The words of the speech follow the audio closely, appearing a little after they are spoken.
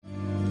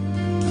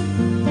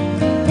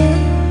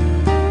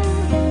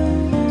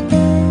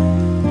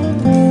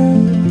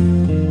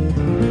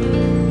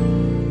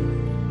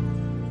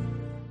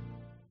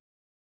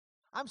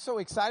so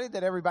excited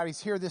that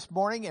everybody's here this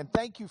morning, and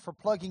thank you for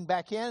plugging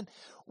back in.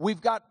 We've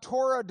got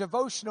Torah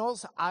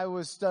devotionals. I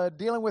was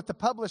dealing with the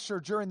publisher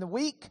during the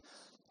week,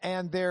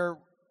 and they're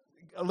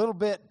a little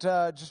bit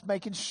just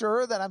making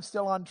sure that I'm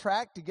still on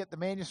track to get the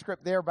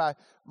manuscript there by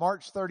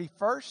March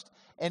 31st.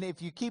 And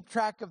if you keep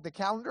track of the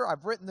calendar,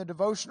 I've written the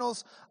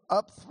devotionals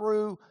up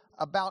through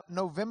about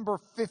November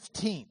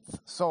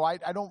 15th. So I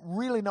don't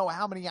really know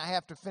how many I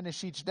have to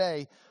finish each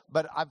day,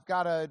 but I've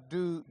got to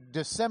do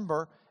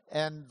December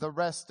and the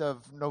rest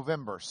of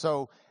November.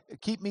 So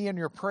keep me in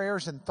your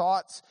prayers and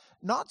thoughts.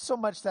 Not so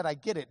much that I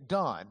get it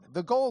done.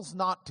 The goal's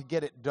not to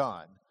get it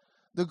done.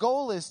 The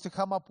goal is to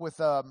come up with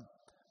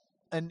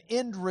an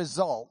end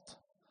result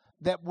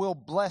that will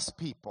bless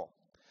people.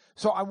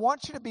 So I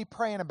want you to be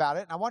praying about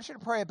it, and I want you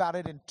to pray about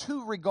it in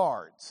two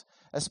regards,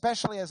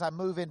 especially as I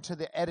move into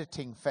the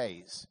editing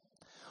phase.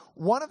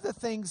 One of the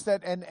things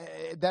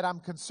that I'm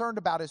concerned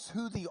about is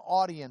who the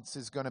audience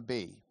is going to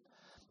be.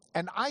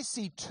 And I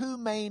see two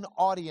main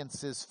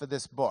audiences for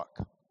this book.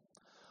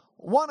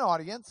 One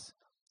audience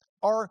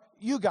are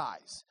you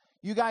guys.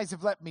 You guys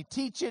have let me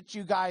teach it.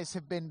 You guys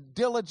have been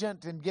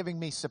diligent in giving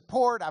me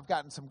support. I've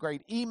gotten some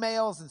great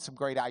emails and some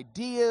great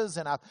ideas,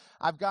 and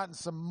I've gotten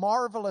some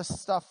marvelous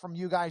stuff from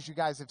you guys. You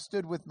guys have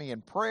stood with me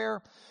in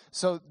prayer.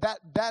 So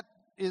that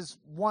is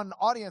one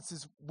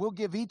audience. We'll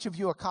give each of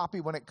you a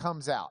copy when it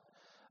comes out.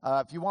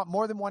 If you want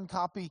more than one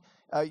copy,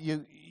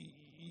 you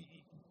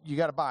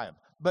got to buy them.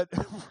 But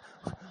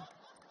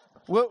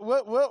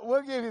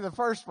we'll give you the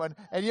first one,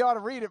 and you ought to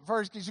read it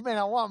first because you may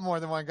not want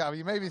more than one copy.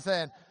 You may be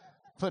saying,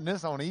 putting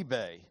this on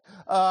eBay.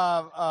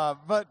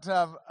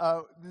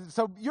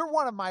 So you're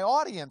one of my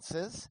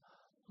audiences,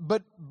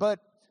 but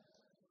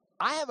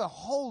I have a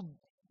whole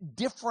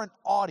different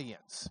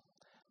audience.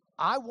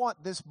 I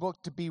want this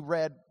book to be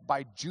read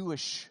by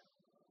Jewish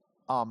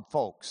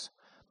folks.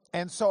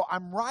 And so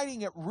I'm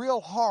writing it real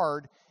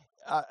hard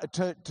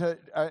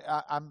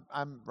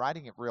I'm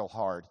writing it real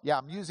hard. Yeah,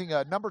 I'm using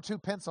a number 2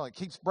 pencil. It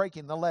keeps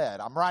breaking the lead.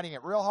 I'm writing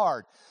it real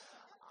hard.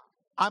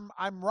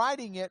 I'm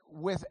writing it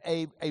with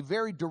a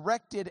very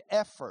directed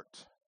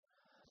effort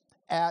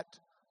at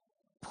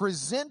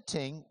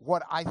presenting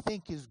what I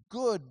think is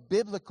good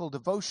biblical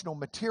devotional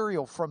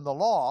material from the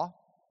law,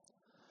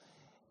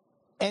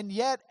 and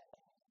yet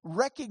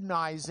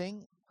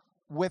recognizing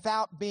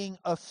without being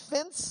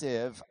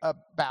offensive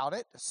about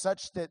it,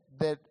 such that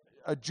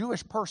a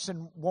Jewish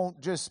person won't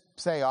just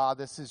say,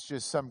 this is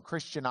just some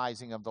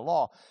Christianizing of the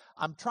law.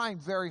 I'm trying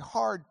very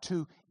hard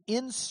to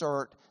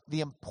insert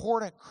the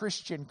important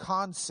Christian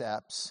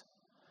concepts,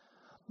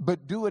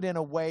 but do it in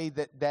a way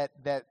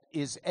that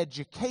is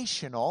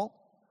educational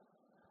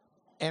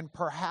and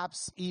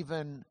perhaps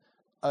even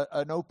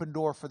an open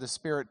door for the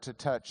Spirit to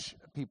touch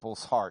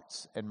people's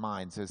hearts and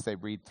minds as they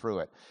read through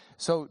it.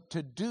 So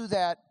to do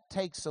that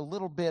takes a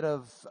little bit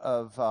of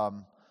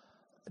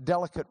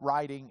delicate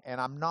writing,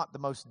 and I'm not the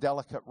most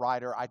delicate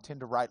writer. I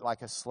tend to write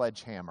like a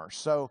sledgehammer.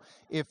 So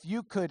if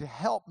you could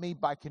help me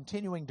by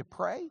continuing to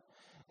pray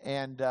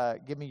and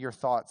give me your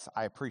thoughts,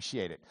 I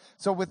appreciate it.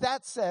 So with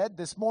that said,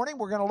 this morning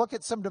we're going to look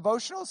at some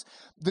devotionals.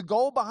 The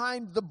goal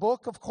behind the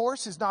book, of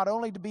course, is not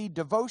only to be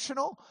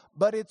devotional,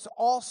 but it's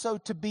also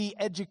to be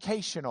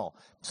educational.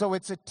 So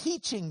it's a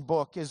teaching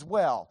book as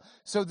well.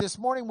 So this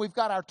morning we've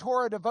got our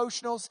Torah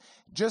devotionals.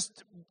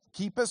 Just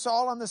keep us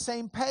all on the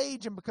same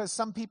page, and because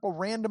some people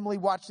randomly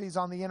watch these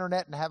on the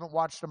internet and haven't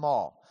watched them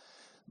all.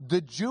 The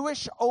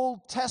Jewish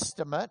Old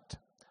Testament,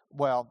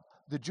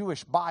 the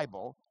Jewish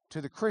Bible, to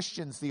the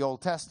Christians, the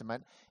Old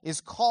Testament,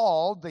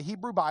 the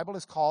Hebrew Bible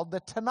is called the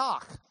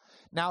Tanakh.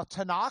 Now,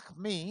 Tanakh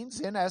means,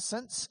 in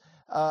essence,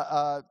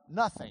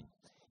 nothing.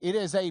 It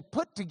is a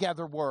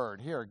put-together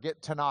word. Here,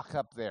 get Tanakh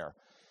up there.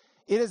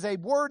 It is a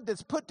word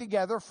that's put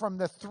together from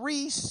the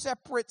 3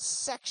 separate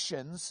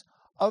sections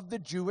of the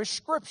Jewish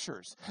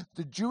Scriptures.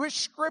 The Jewish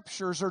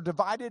Scriptures are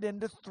divided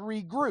into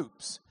 3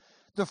 groups.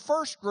 The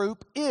first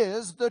group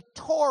is the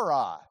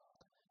Torah.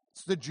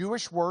 It's the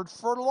Jewish word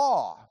for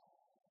law.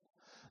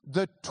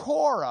 The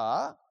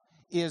Torah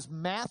is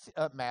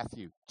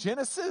Matthew,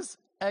 Genesis,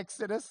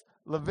 Exodus,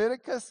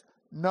 Leviticus,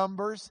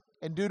 Numbers,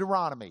 and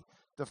Deuteronomy,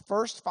 the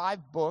first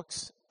 5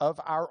 books of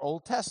our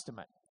Old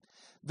Testament.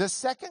 The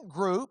second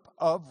group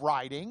of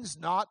writings,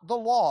 not the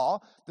law,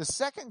 the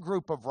second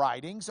group of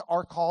writings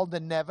are called the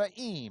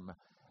Nevi'im.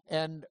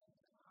 And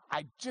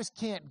I just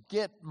can't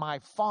get my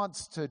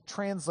fonts to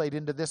translate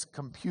into this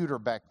computer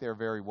back there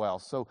very well.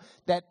 So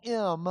that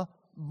M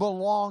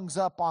belongs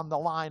up on the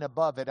line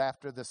above it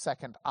after the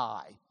second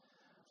I.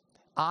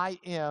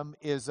 I-M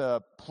is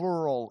a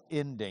plural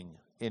ending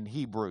in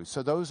Hebrew.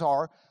 So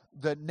the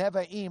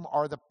Nevi'im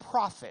are the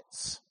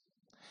prophets.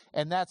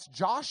 And that's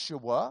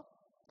Joshua.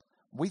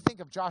 We think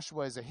of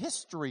Joshua as a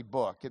history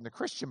book in the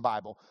Christian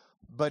Bible,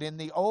 but in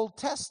the Old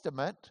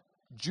Testament,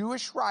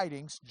 Jewish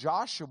writings,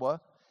 Joshua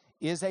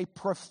is a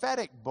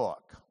prophetic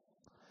book.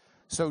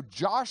 So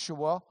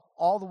Joshua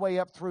all the way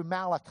up through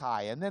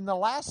Malachi. And then the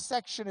last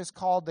section is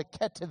called the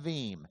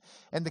Ketuvim.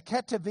 And the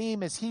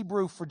Ketuvim is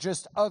Hebrew for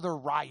just other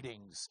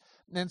writings,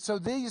 And so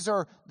these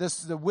are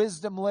the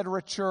wisdom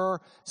literature,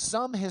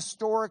 some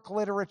historic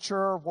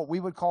literature, what we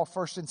would call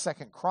 1st and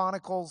 2nd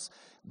Chronicles,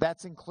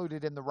 that's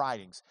included in the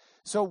writings.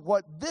 So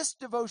what this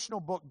devotional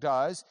book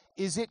does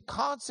is it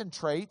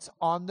concentrates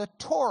on the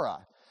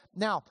Torah.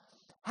 Now,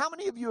 how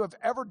many of you have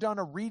ever done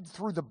a read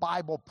through the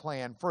Bible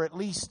plan for at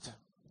least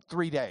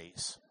 3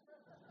 days?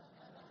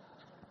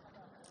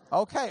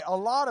 Okay, a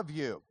lot of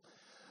you.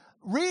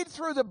 Read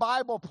through the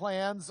Bible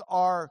plans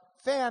are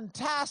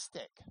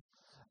fantastic.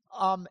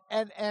 And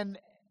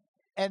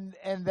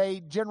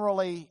they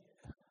generally,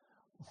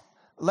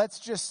 let's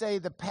just say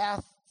the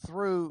path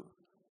through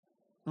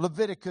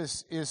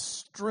Leviticus is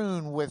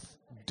strewn with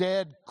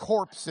dead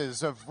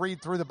corpses of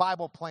read through the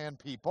Bible plan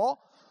people.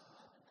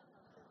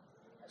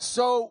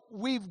 So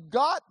we've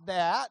got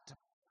that,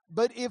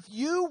 but if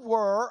you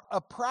were a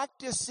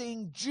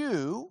practicing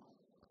Jew,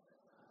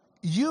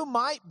 you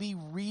might be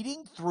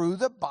reading through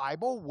the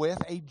Bible with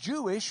a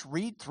Jewish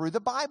read through the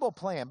Bible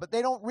plan, but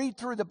they don't read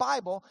through the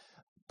Bible.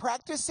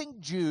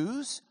 Practicing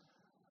Jews,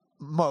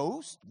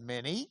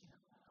 many,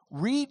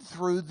 read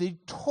through the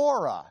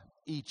Torah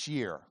each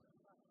year.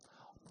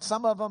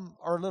 Some of them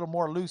are a little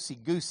more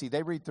loosey-goosey.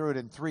 They read through it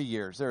in 3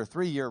 years. There are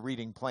 3-year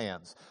reading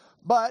plans.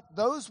 But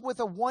those with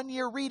a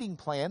 1-year reading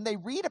plan, they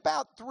read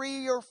about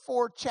 3 or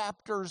 4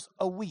 chapters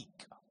a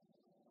week.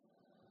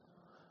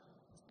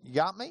 You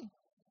got me?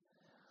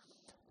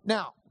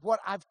 Now, what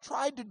I've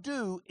tried to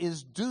do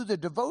is do the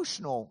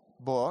devotional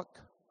book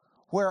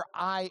where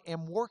I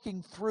am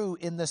working through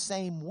in the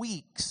same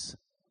weeks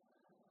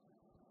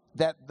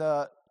that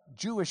the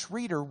Jewish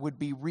reader would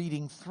be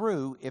reading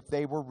through if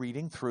they were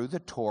reading through the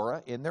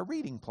Torah in their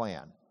reading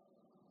plan.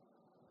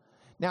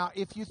 Now,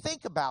 if you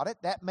think about it,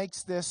 that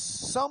makes this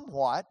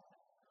somewhat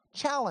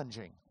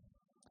challenging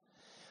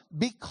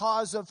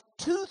because of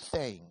 2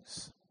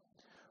 things.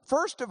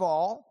 First of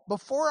all,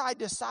 before I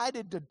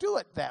decided to do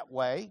it that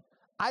way,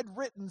 I'd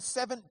written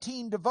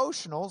 17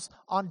 devotionals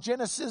on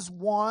Genesis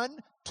 1,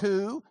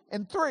 2,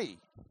 and 3.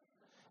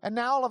 And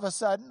now all of a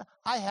sudden,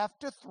 I have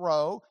to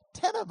throw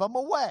 10 of them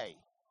away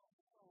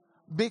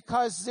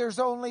because there's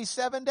only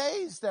 7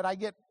 days that I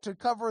get to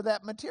cover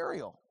that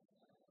material.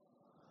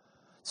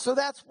 So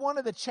that's one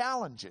of the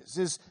challenges,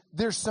 is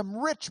there's some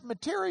rich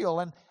material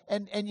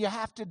and you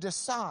have to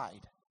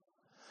decide.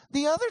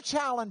 The other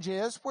challenge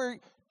is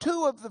where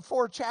 2 of the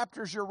 4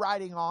 chapters you're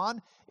writing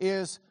on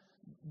is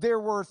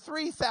there were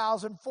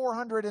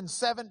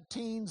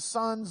 3,417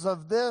 sons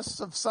of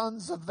this, of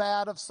sons of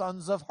that, of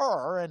sons of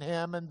her, and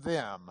him and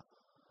them.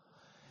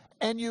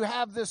 And you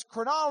have this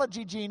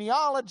chronology,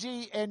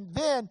 genealogy, and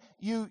then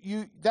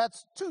you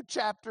that's 2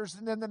 chapters,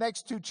 and then the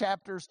next 2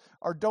 chapters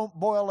are don't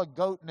boil a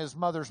goat in his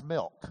mother's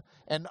milk,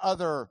 and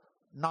other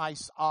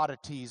nice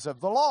oddities of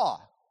the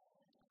law.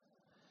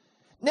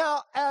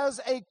 Now, as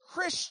a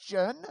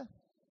Christian,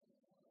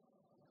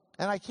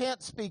 and I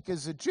can't speak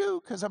as a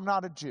Jew because I'm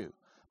not a Jew,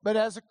 but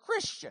as a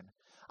Christian,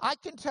 I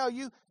can tell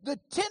you the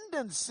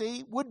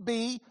tendency would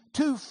be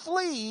to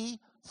flee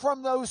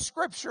from those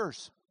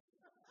scriptures.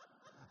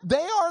 They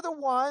are the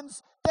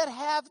ones that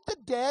have the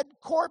dead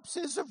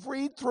corpses of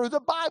read through the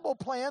Bible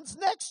plans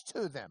next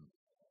to them.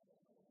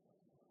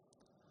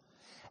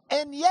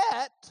 And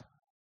yet,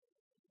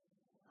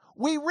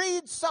 we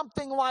read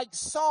something like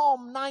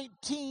Psalm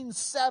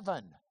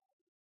 19:7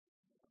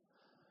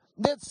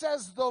 that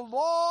says, "The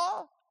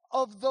law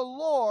of the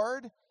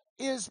Lord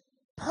is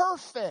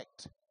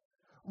perfect,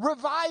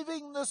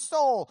 reviving the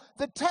soul.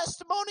 The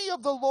testimony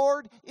of the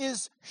Lord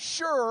is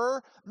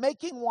sure,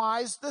 making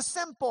wise the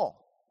simple."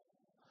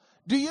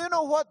 Do you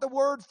know what the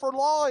word for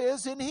law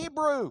is in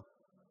Hebrew?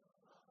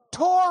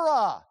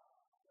 Torah.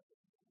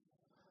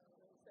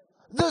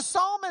 The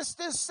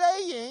psalmist is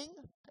saying,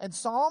 and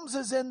Psalms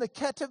is in the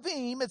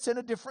Ketuvim, it's in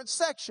a different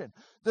section.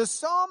 The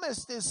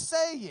psalmist is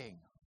saying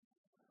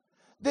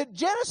that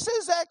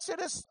Genesis,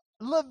 Exodus,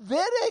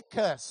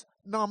 Leviticus,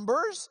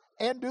 Numbers,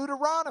 and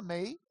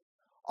Deuteronomy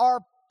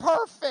are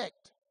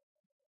perfect.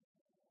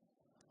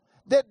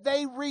 That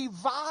they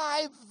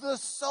revive the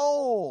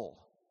soul.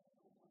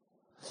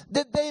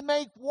 That they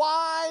make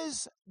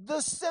wise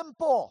the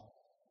simple.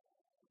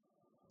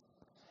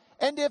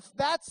 And if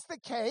that's the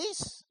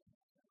case,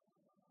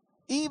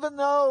 even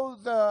though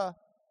the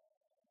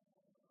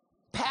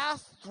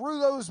path through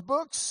those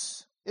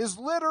books is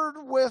littered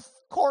with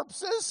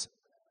corpses,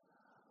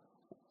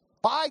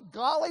 by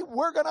golly,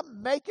 we're going to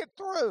make it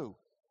through.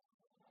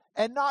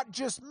 And not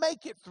just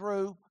make it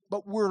through,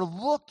 but we're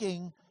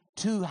looking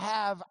to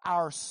have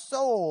our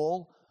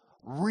soul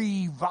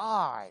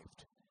revived.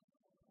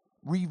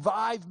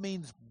 Revived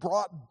means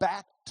brought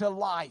back to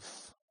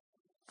life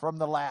from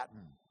the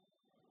Latin.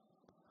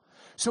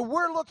 So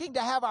we're looking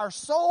to have our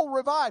soul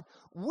revived.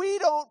 We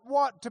don't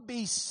want to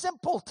be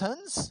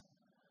simpletons.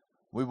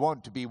 We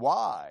want to be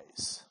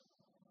wise.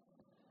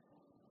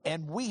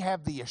 And we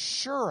have the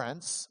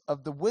assurance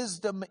of the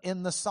wisdom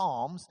in the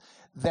Psalms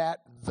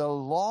that the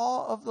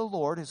law of the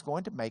Lord is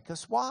going to make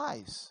us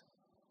wise.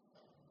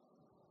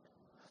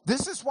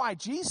 This is why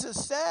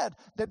Jesus said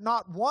that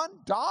not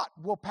one dot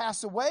will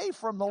pass away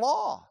from the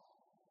law.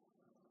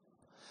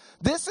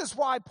 This is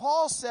why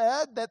Paul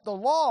said that the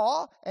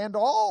law and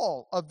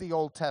all of the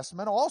Old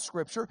Testament, all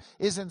Scripture,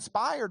 is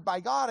inspired by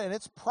God, and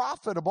it's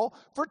profitable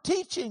for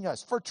teaching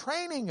us, for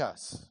training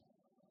us.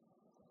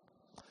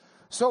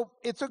 So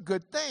it's a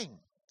good thing.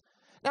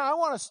 Now I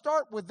want to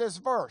start with this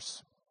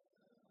verse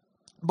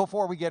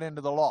before we get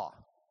into the law,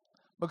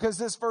 because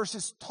this verse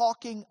is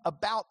talking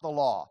about the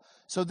law.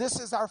 So this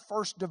is our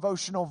first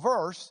devotional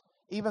verse,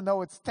 even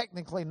though it's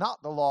technically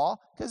not the law,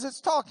 because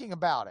it's talking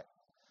about it.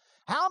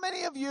 How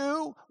many of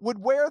you would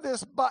wear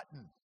this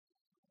button?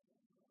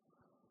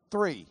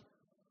 3,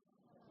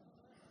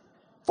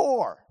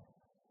 4,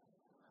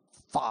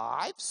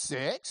 5,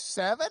 6,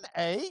 7,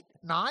 8,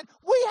 9.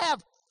 We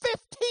have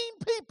 15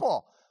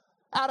 people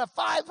out of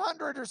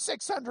 500 or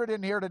 600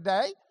 in here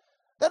today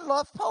that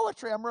love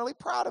poetry. I'm really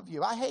proud of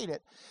you. I hate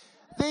it.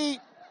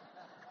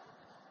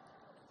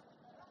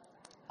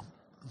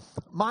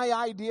 My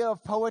idea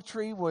of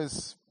poetry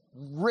was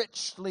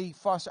richly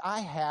fostered. I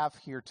have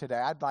here today,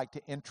 I'd like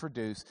to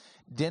introduce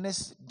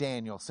Dennis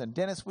Danielson.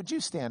 Dennis, would you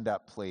stand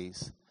up,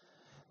 please?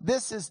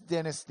 This is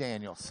Dennis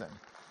Danielson.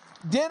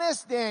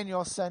 Dennis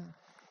Danielson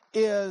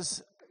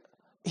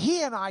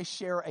he and I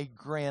share a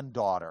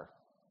granddaughter.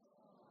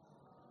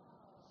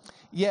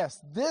 Yes,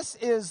 this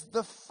is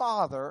the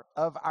father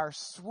of our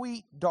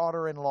sweet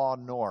daughter-in-law,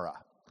 Nora.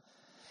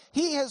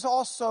 He is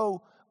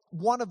also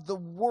one of the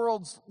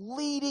world's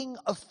leading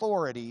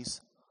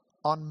authorities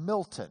on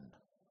Milton,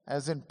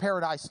 as in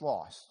Paradise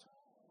Lost.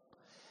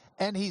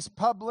 And he's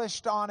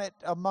published on it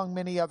among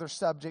many other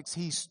subjects.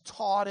 He's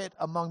taught it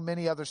among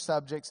many other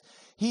subjects.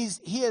 He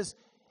is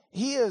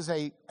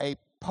a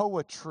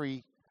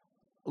poetry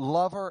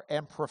lover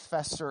and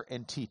professor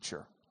and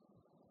teacher.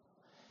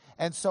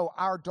 And so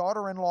our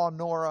daughter-in-law,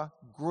 Nora,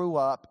 grew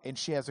up, and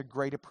she has a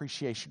great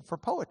appreciation for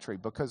poetry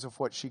because of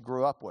what she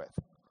grew up with.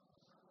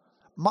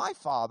 My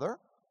father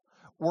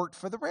worked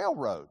for the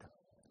railroad,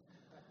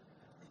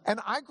 and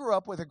I grew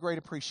up with a great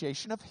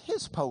appreciation of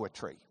his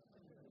poetry.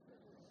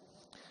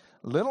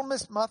 Little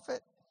Miss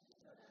Muffet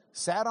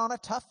sat on a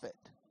tuffet,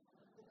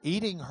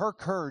 eating her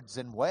curds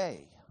and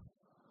whey.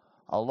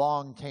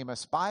 Along came a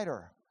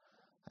spider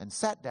and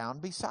sat down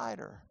beside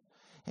her,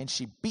 and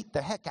she beat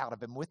the heck out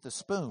of him with the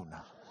spoon.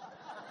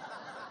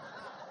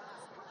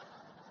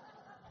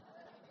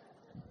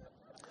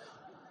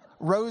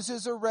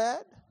 Roses are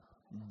red,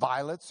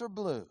 violets are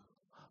blue.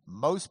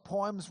 Most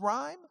poems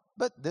rhyme,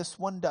 but this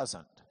one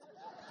doesn't.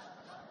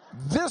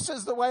 This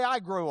is the way I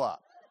grew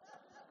up.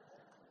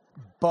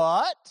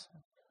 But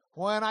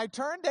when I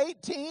turned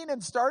 18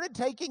 and started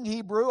taking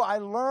Hebrew, I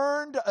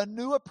learned a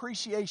new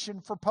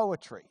appreciation for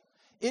poetry.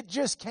 It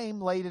just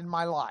came late in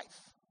my life.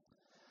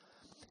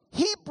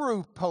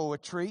 Hebrew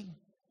poetry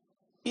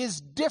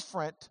is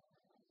different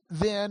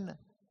than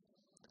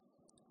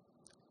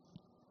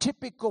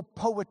typical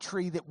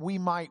poetry that we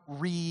might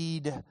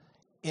read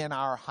in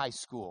our high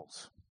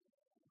schools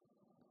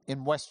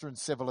in Western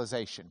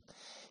civilization.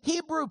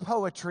 Hebrew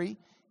poetry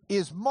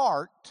is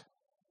marked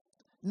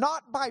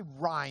not by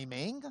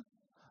rhyming,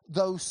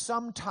 though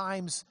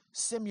sometimes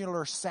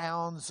similar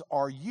sounds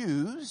are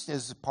used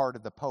as part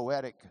of the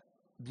poetic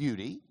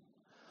beauty,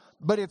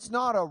 but it's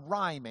not a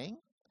rhyming.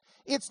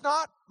 It's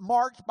not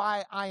marked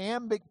by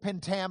iambic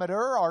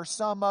pentameter or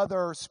some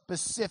other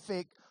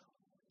specific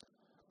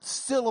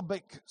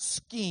syllabic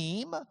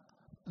scheme,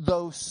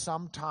 though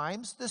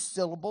sometimes the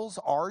syllables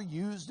are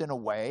used in a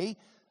way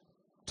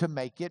to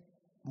make it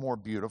more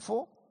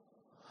beautiful.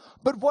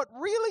 But what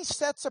really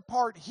sets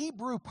apart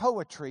Hebrew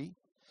poetry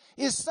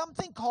is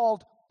something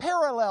called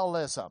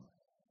parallelism.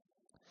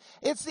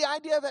 It's the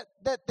idea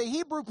that the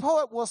Hebrew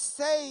poet will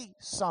say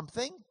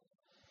something,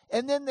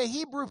 and then the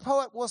Hebrew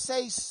poet will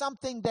say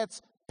something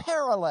that's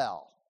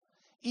parallel,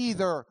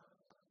 either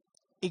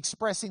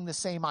expressing the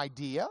same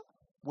idea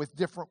with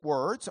different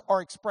words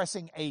or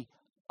expressing a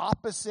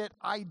opposite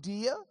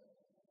idea.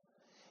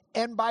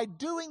 And by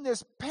doing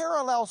this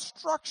parallel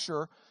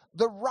structure,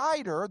 the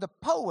writer, the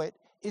poet,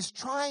 is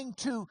trying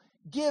to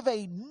give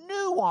a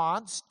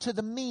nuance to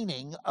the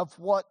meaning of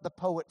what the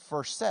poet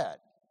first said.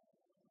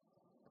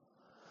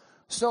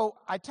 So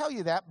I tell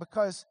you that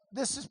because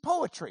this is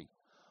poetry.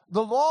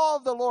 The law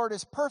of the Lord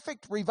is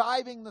perfect,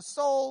 reviving the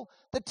soul.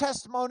 The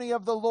testimony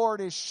of the Lord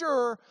is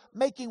sure,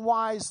 making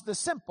wise the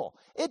simple.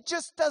 It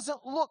just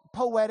doesn't look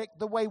poetic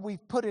the way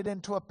we've put it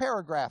into a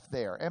paragraph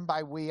there. And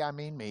by we, I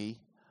mean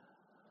me.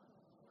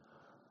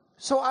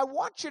 So I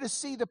want you to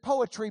see the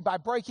poetry by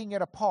breaking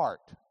it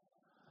apart.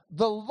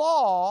 The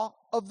law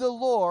of the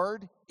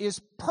Lord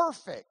is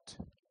perfect,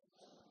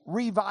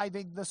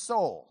 reviving the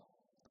soul.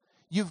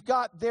 You've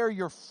got there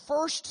your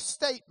first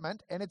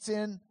statement, and it's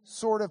in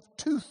sort of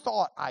two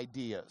thought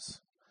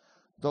ideas.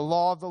 The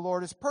law of the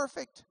Lord is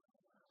perfect,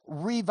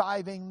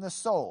 reviving the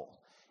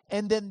soul.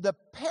 And then the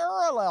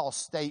parallel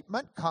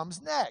statement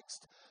comes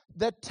next.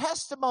 The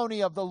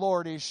testimony of the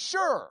Lord is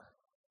sure,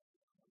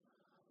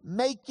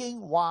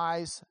 making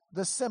wise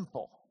the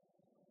simple.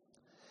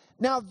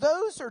 Now,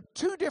 those are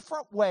two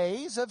different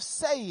ways of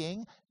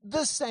saying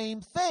the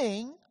same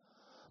thing,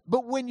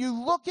 but when you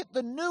look at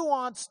the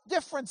nuanced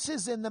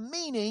differences in the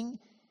meaning,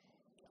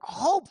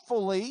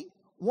 hopefully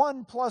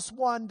 1 plus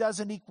 1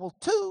 doesn't equal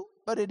 2,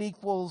 but it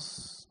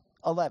equals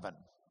 11.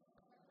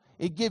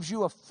 It gives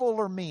you a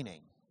fuller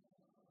meaning.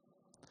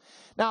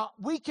 Now,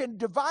 we can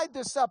divide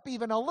this up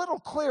even a little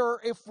clearer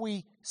if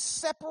we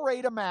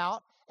separate them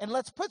out, and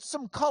let's put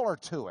some color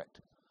to it.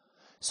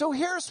 So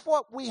here's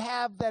what we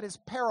have that is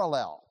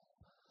parallel.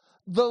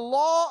 The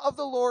law of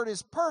the Lord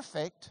is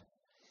perfect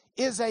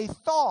is a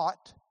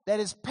thought that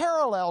is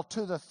parallel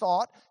to the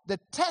thought. The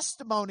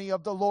testimony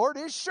of the Lord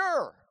is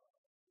sure.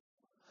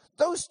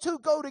 Those two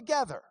go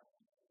together.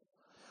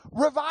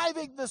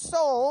 Reviving the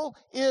soul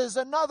is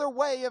another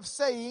way of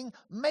saying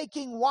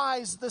making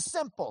wise the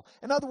simple.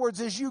 In other words,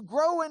 as you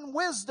grow in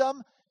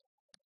wisdom,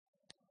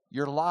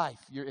 your life,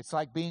 it's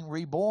like being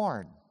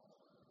reborn.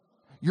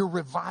 You're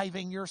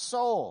reviving your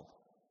soul.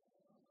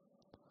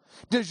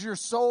 Does your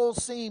soul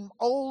seem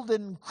old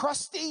and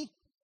crusty?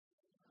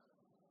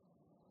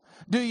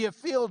 Do you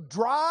feel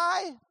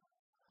dry,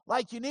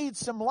 like you need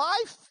some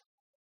life?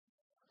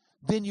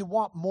 Then you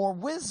want more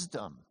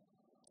wisdom.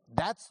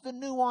 That's the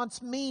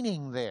nuanced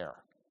meaning there.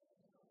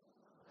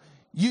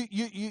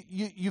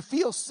 You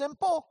feel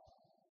simple?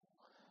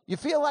 You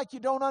feel like you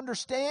don't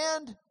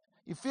understand?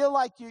 You feel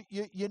like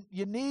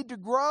you need to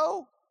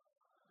grow?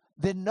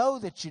 Then know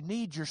that you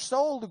need your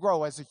soul to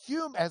grow as a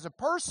human, as a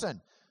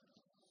person.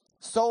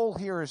 Soul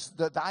here is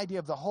the idea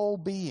of the whole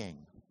being.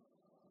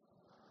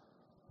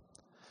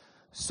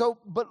 So,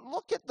 but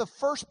look at the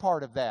first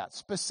part of that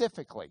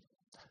specifically.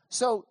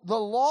 So, the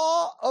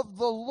law of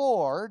the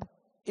Lord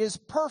is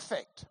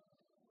perfect.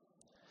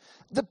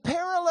 The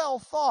parallel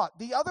thought,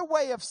 the other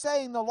way of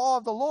saying the law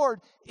of the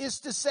Lord is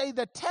to say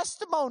the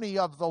testimony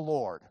of the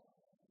Lord.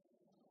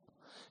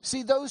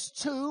 See, those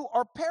two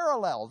are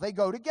parallel. They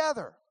go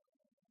together.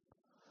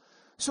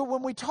 So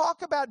when we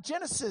talk about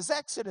Genesis,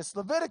 Exodus,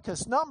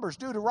 Leviticus, Numbers,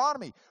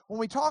 Deuteronomy, when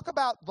we talk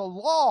about the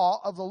law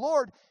of the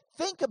Lord,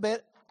 think of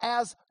it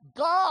as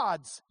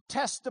God's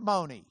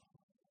testimony.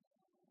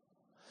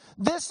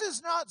 This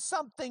is not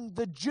something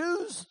the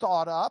Jews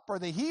thought up, or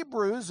the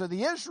Hebrews, or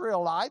the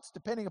Israelites,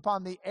 depending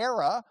upon the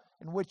era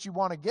in which you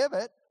want to give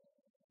it.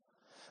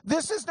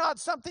 This is not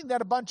something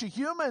that a bunch of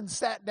humans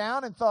sat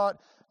down and thought,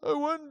 I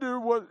wonder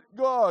what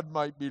God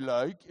might be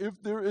like if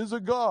there is a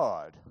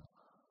God.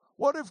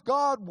 What if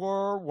God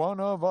were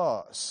one of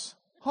us?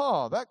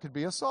 That could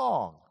be a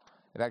song.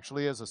 It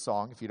actually is a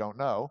song if you don't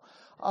know.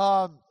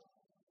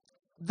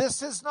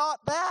 This is not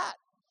that.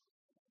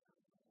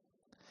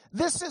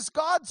 This is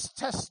God's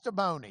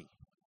testimony.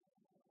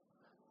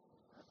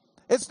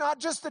 It's not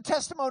just the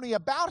testimony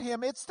about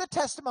Him, it's the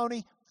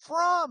testimony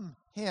from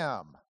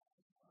Him.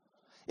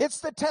 It's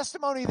the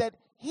testimony that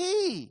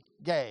He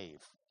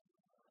gave.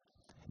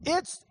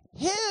 It's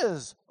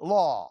His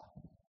law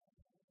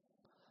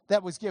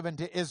that was given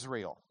to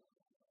Israel.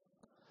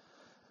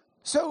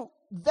 So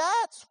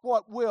that's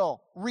what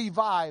will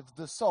revive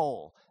the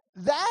soul.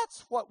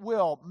 That's what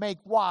will make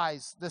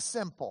wise the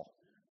simple.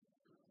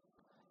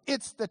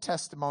 It's the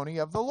testimony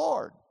of the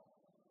Lord.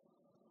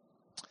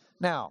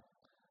 Now,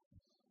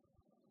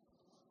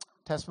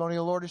 testimony of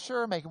the Lord is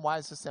sure, making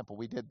wise the simple.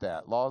 We did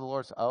that. Law of the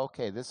Lord.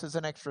 Okay, this is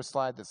an extra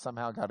slide that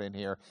somehow got in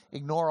here.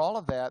 Ignore all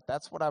of that.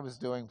 That's what I was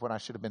doing when I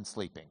should have been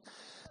sleeping.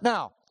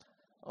 Now,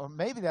 or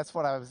maybe that's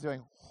what I was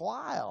doing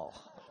while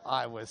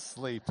I was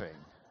sleeping.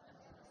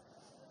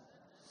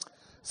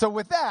 So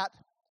with that,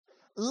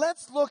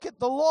 let's look at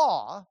the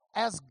law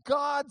as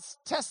God's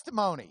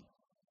testimony.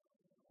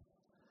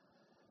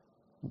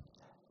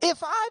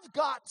 If I've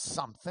got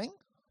something,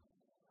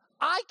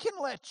 I can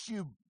let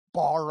you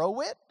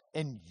borrow it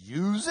and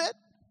use it,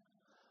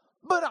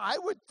 but I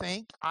would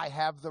think I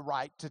have the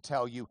right to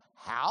tell you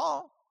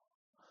how.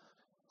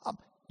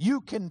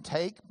 You can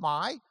take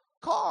my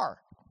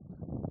car.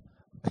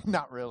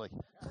 Not really.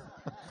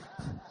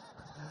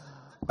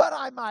 But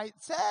I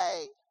might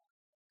say,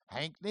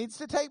 Hank needs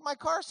to take my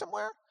car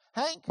somewhere.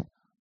 Hank,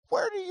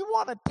 where do you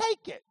want to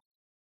take it?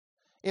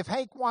 If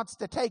Hank wants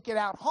to take it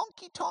out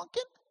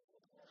honky-tonkin',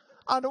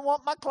 I don't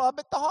want my club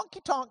at the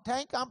honky-tonk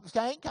tank.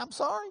 I'm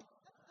sorry.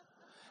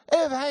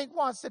 If Hank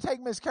wants to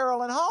take Miss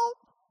Carolyn home,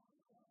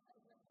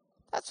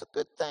 that's a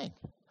good thing.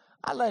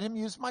 I let him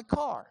use my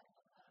car.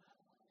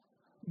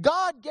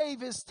 God gave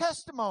His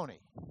testimony.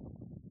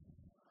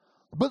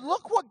 But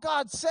look what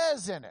God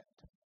says in it.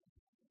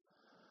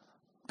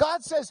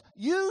 God says,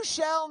 you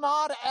shall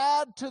not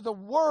add to the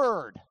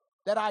word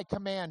that I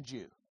command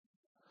you,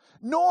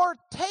 nor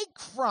take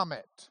from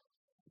it,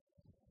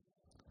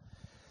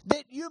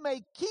 that you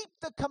may keep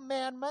the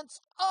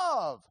commandments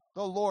of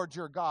the Lord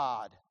your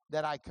God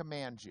that I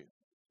command you.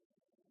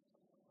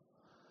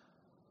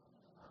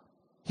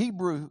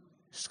 Hebrew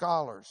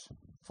scholars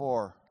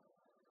for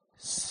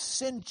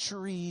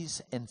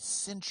centuries and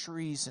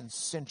centuries and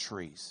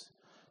centuries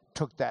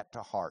took that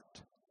to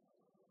heart.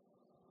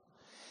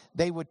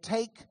 They would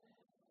take,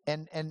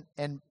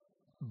 and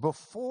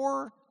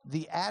before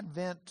the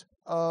advent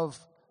of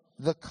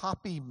the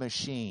copy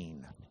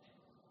machine,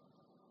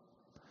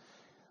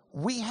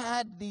 we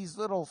had these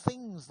little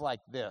things like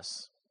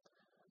this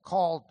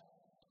called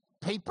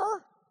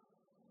paper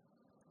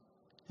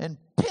and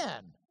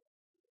pen.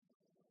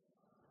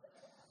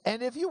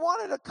 And if you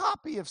wanted a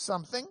copy of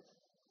something,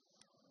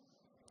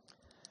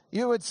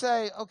 you would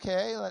say,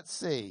 okay, let's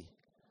see.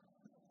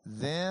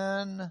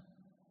 Then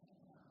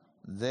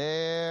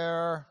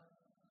their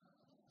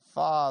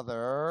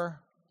father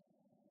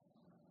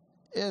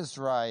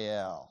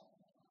Israel.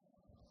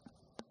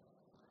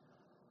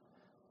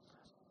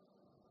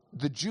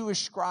 The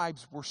Jewish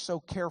scribes were so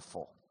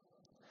careful.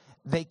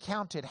 They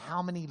counted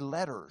how many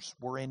letters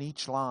were in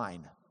each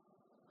line.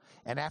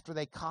 And after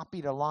they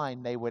copied a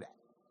line, they would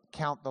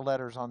count the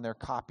letters on their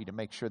copy to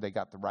make sure they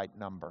got the right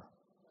number.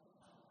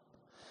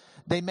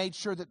 They made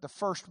sure that the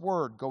first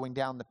word going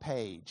down the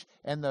page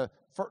and the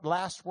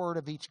last word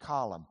of each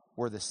column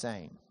were the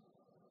same.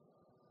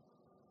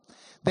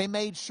 They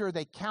made sure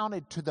they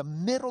counted to the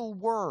middle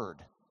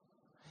word,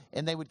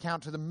 and they would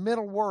count to the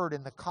middle word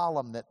in the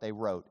column that they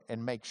wrote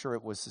and make sure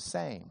it was the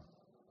same.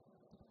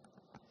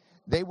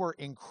 They were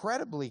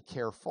incredibly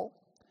careful,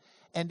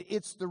 and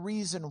it's the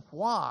reason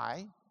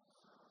why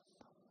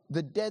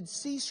the Dead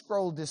Sea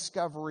Scroll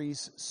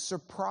discoveries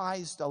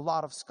surprised a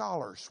lot of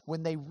scholars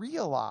when they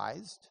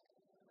realized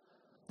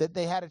that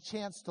they had a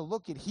chance to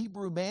look at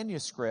Hebrew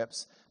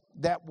manuscripts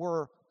that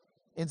were,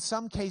 in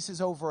some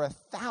cases, over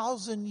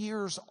 1,000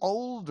 years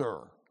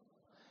older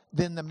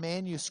than the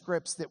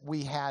manuscripts that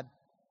we had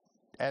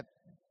at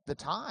the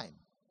time.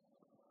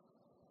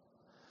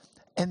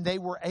 And they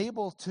were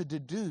able to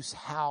deduce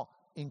how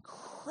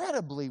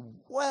incredibly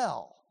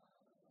well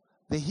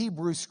the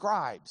Hebrew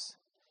scribes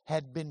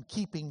had been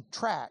keeping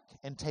track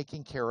and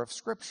taking care of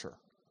Scripture.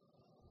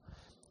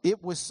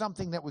 It was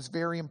something that was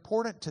very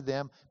important to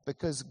them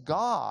because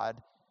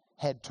God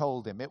had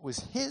told them. It was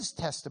His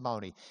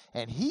testimony.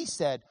 And He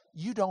said,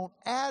 you don't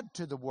add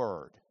to the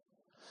Word.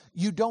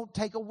 You don't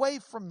take away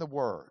from the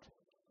Word.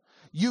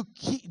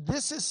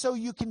 This is so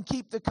you can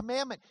keep the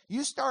commandment.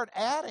 You start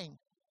adding.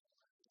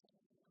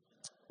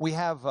 We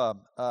have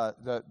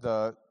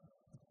the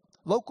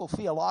local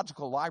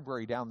theological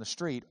library down the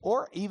street,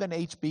 or even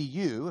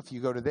HBU, if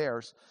you go to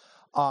theirs,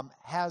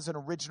 has an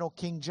original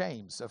King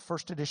James, a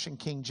first edition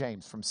King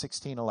James from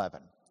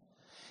 1611.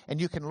 And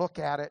you can look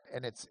at it,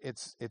 and it's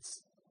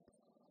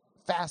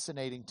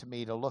fascinating to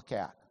me to look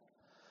at.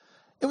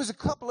 It was a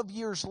couple of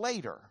years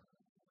later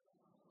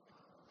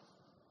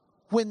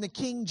when the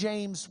King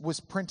James was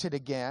printed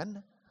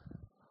again,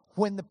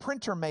 when the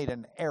printer made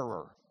an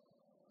error.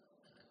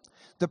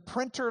 The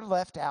printer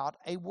left out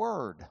a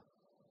word.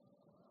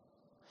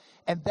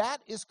 And that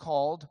is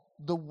called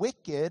the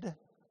Wicked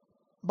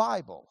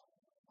Bible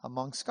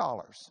among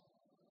scholars.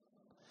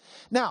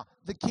 Now,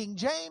 the King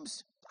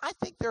James, I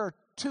think there are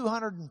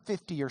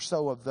 250 or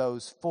so of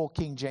those full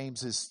King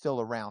Jameses still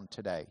around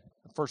today.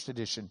 First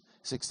edition,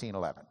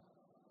 1611.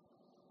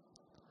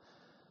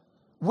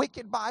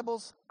 Wicked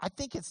Bibles, I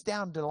think it's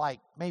down to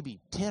like maybe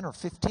 10 or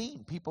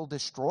 15. People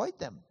destroyed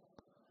them.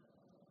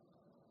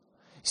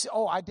 You say,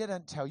 oh, I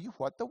didn't tell you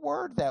what the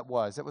word that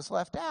was. It was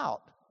left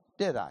out,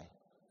 did I?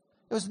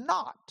 It was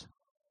not.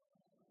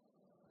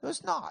 It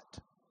was not.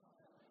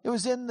 It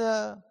was in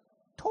the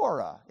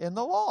Torah, in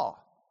the law.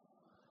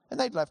 And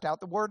they'd left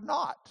out the word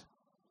not.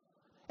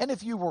 And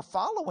if you were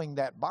following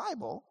that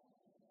Bible,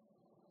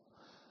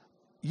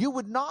 you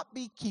would not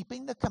be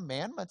keeping the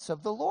commandments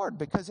of the Lord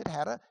because it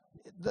had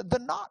the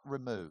not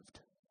removed.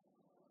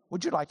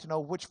 Would you like to know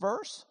which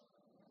verse?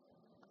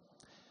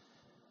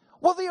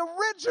 Well, the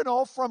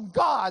original from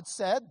God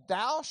said,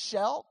 thou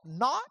shalt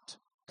not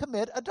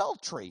commit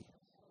adultery.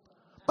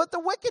 But the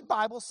Wicked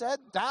Bible said,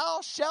 thou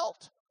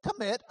shalt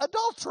commit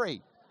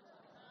adultery.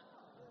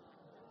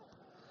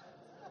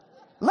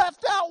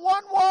 Left out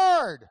one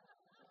word.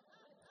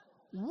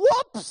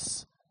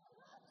 Whoops.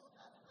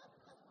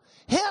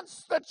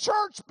 Hence, the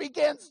church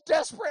begins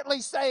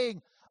desperately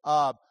saying,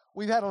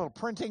 we've had a little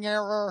printing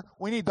error.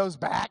 We need those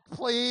back,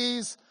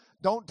 please.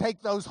 Don't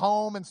take those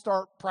home and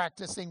start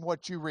practicing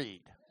what you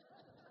read.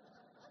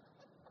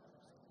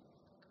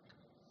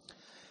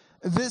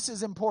 This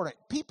is important.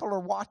 People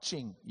are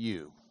watching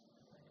you.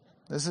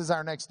 This is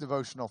our next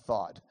devotional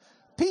thought.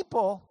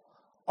 People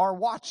are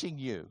watching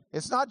you.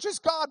 It's not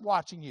just God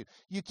watching you.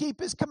 You keep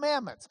His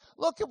commandments.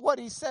 Look at what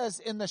He says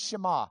in the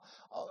Shema.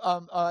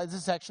 This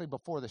is actually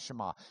before the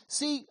Shema.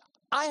 See,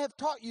 I have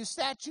taught you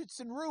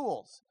statutes and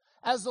rules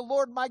as the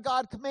Lord my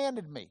God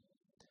commanded me.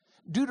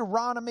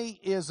 Deuteronomy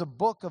is a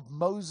book of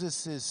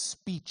Moses'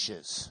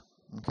 speeches.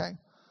 Okay?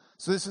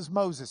 So this is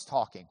Moses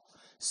talking.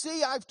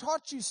 See, I've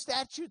taught you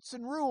statutes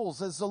and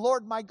rules as the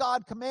Lord my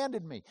God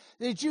commanded me,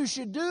 that you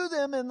should do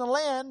them in the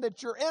land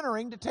that you're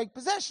entering to take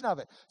possession of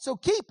it. So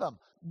keep them,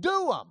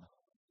 do them.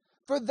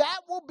 For that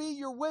will be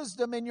your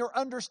wisdom and your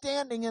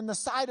understanding in the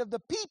sight of the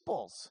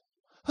peoples,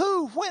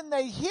 who, when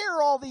they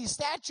hear all these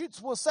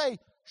statutes, will say,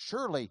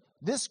 surely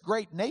this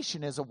great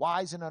nation is a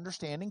wise and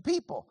understanding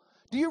people.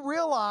 Do you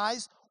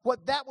realize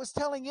what that was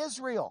telling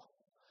Israel?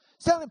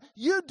 It's telling them,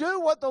 you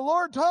do what the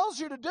Lord tells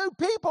you to do.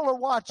 People are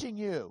watching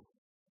you.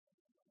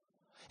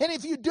 And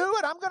if you do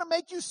it, I'm going to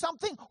make you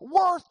something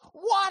worth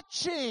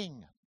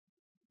watching.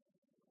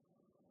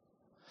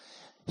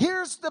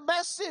 Here's the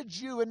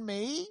message, you and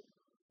me.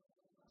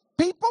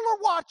 People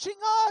are watching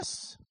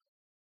us.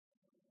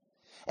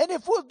 And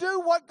if we'll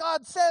do what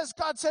God says,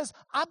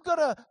 I'm going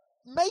to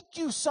make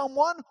you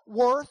someone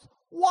worth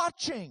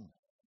watching.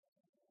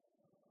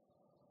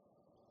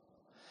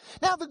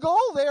 Now, the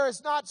goal there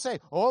is not say,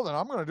 oh, then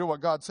I'm going to do what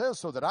God says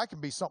so that I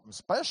can be something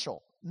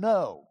special.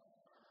 No.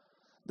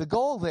 The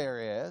goal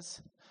there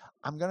is,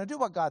 I'm going to do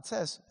what God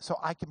says so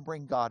I can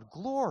bring God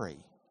glory.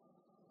 I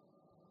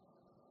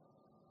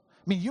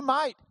mean, you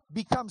might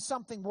become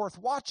something worth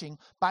watching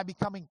by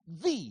becoming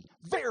the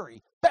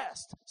very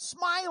best,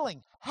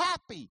 smiling,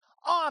 happy,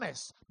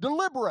 honest,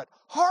 deliberate,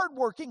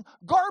 hardworking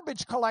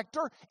garbage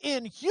collector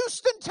in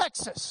Houston,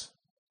 Texas.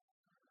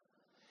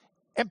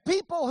 And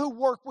people who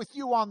work with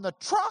you on the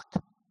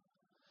truck,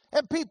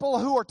 and people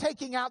who are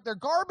taking out their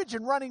garbage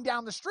and running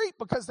down the street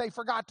because they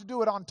forgot to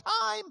do it on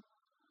time,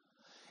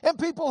 and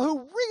people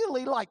who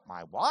really, like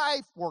my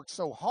wife, work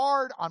so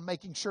hard on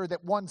making sure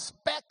that one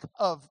speck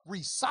of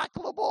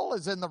recyclable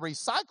is in the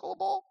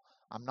recyclable.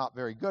 I'm not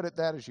very good at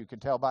that, as you can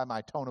tell by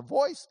my tone of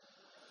voice.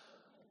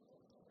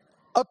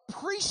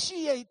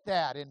 Appreciate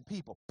that in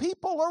people.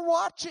 People are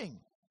watching.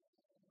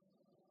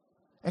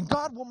 And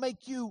God will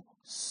make you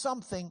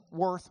something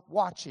worth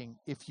watching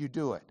if you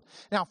do it.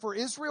 Now, for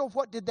Israel,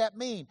 what did that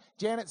mean?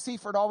 Janet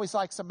Seifert always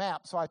likes a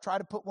map, so I try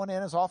to put one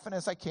in as often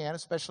as I can,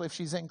 especially if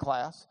she's in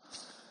class.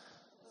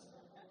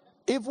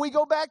 If we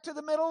go back to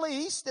the Middle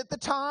East at the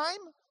time,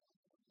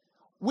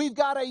 we've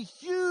got a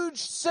huge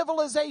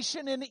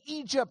civilization in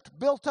Egypt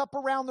built up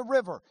around the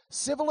river.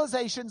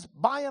 Civilizations,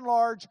 by and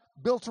large,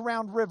 built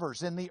around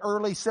rivers in the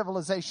early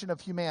civilization of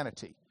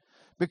humanity.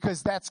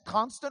 Because that's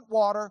constant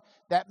water.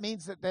 That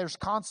means that there's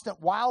constant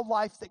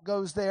wildlife that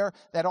goes there.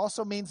 That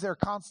also means there are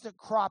constant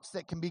crops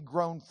that can be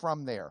grown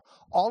from there.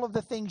 All of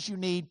the things you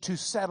need to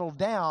settle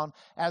down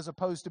as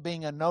opposed to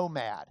being a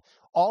nomad.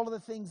 All of the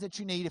things that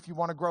you need if you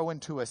want to grow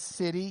into a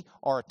city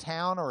or a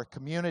town or a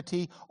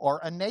community or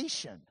a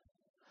nation.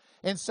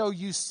 And so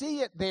you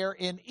see it there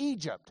in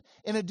Egypt.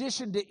 In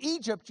addition to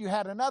Egypt, you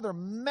had another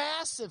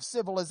massive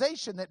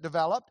civilization that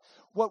developed,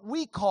 what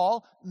we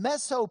call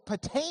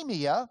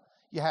Mesopotamia.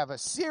 You have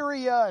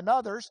Assyria and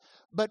others,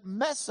 but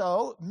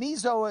meso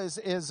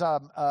is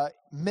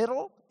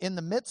middle, in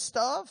the midst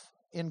of,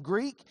 in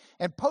Greek,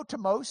 and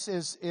potamos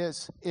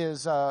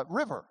is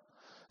river.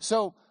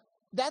 So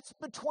that's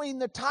between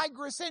the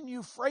Tigris and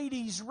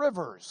Euphrates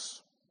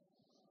rivers,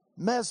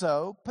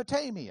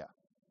 Mesopotamia.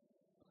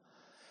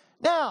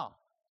 Now,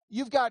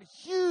 you've got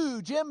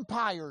huge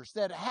empires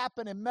that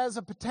happen in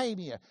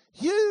Mesopotamia,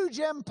 huge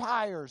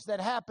empires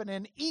that happen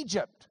in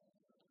Egypt.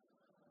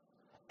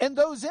 And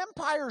those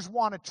empires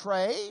want to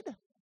trade,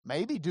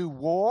 maybe do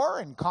war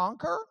and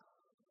conquer.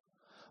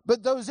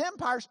 But those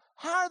empires,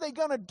 how are they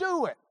going to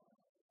do it?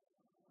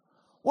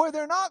 Well,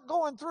 they're not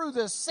going through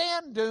the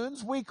sand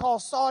dunes we call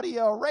Saudi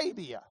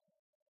Arabia.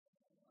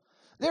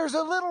 There's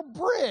a little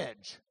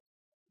bridge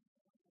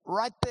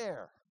right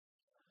there.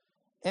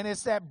 And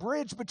it's that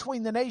bridge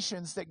between the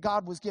nations that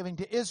God was giving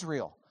to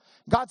Israel.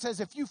 God says,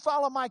 if you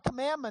follow my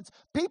commandments,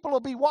 people will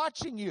be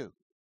watching you.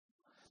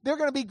 They're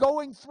going to be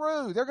going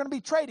through. They're going to be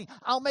trading.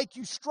 I'll make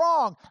you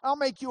strong. I'll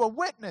make you a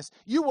witness.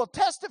 You will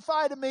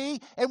testify to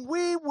me, and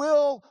we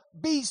will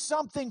be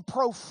something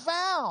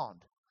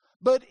profound.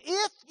 But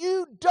if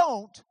you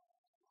don't,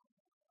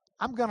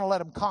 I'm going to let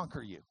them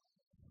conquer you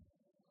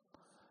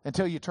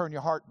until you turn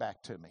your heart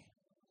back to me.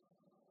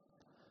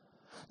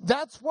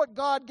 That's what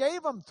God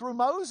gave them through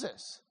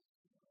Moses.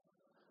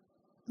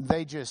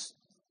 They just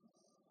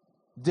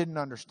didn't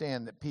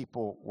understand that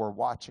people were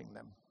watching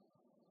them.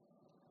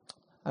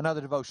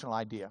 Another devotional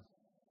idea.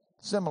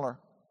 Similar,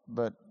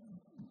 but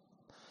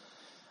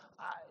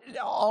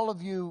all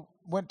of you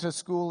went to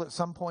school at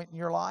some point in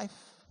your life.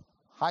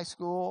 High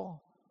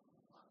school,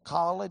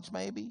 college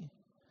maybe,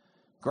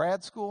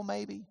 grad school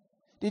maybe.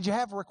 Did you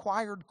have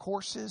required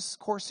courses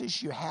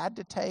you had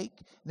to take?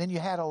 And then you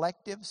had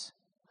electives,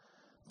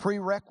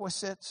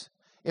 prerequisites.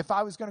 If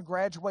I was going to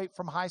graduate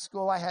from high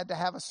school, I had to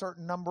have a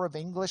certain number of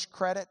English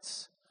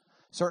credits,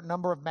 certain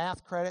number of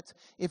math credits.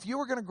 If you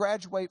were going to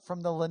graduate from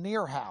the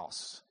Lanier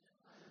House,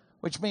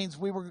 which means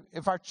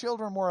if our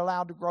children were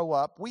allowed to grow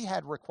up, we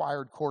had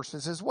required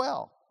courses as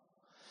well.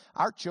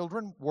 Our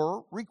children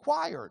were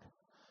required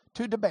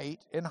to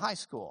debate in high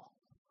school.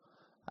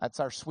 That's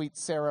our sweet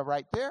Sarah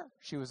right there.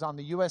 She was on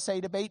the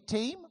USA debate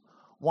team,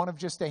 one of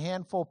just a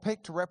handful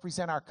picked to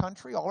represent our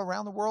country all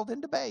around the world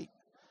in debate.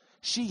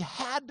 She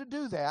had to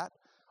do that,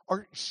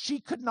 or she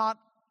could not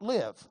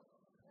live.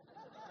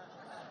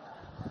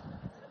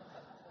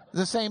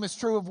 The same is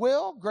true of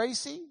Will,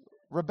 Gracie,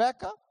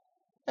 Rebecca,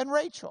 and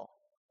Rachel.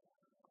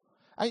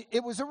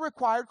 It was a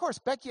required course.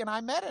 Becky and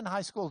I met in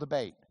high school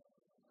debate.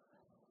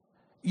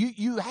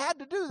 You had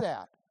to do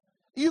that.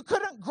 You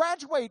couldn't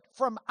graduate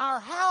from our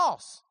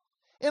house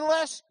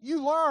unless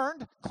you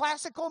learned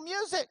classical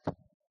music.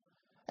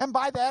 And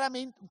by that, I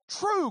mean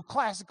true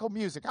classical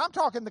music. I'm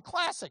talking the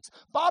classics,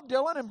 Bob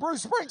Dylan and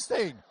Bruce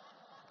Springsteen.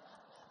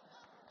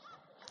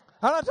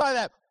 I'm not talking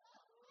that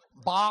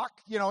Bach,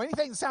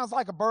 anything that sounds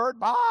like a bird,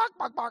 Bach,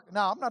 Bach, Bach.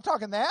 No, I'm not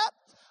talking that.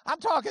 I'm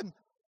talking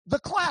the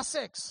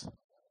classics.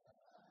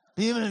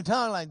 People who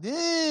talk like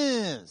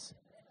this.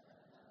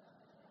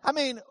 I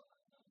mean,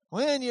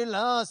 when you're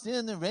lost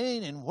in the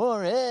rain in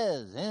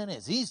Juarez, and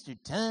it's Easter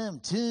time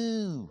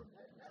too.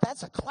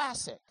 That's a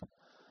classic.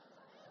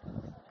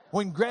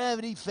 When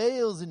gravity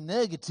fails and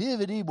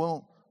negativity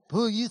won't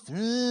pull you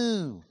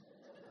through.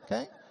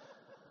 Okay?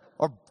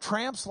 Or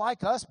Tramps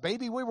Like Us,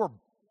 baby, we were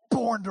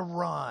born to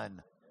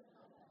run.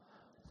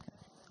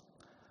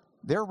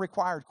 There are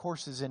required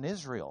courses in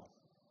Israel.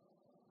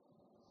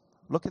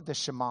 Look at the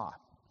Shema.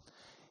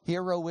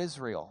 Hear, O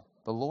Israel,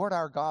 the Lord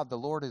our God, the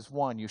Lord is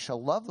one. You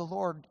shall love the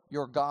Lord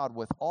your God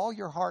with all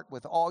your heart,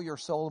 with all your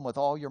soul, and with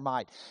all your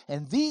might.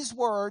 And these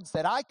words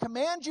that I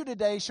command you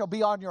today shall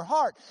be on your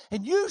heart,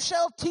 and you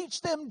shall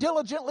teach them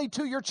diligently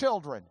to your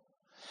children,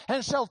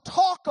 and shall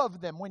talk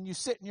of them when you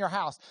sit in your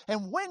house,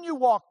 and when you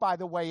walk by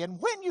the way, and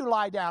when you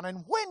lie down,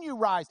 and when you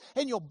rise.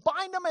 And you'll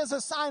bind them as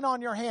a sign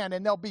on your hand,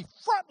 and they'll be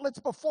frontlets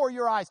before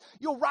your eyes.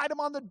 You'll write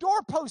them on the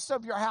doorposts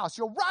of your house.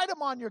 You'll write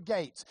them on your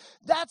gates.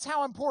 That's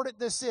how important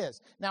this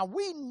is. Now,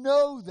 we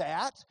know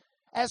that.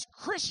 As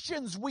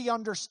Christians, we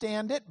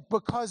understand it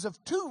because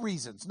of two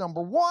reasons.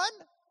 Number one,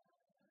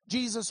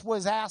 Jesus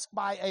was asked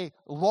by a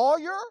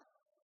lawyer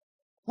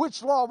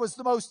which law was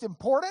the most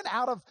important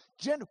out of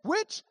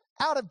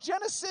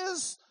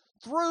Genesis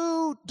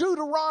through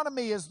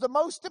Deuteronomy is the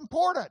most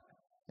important.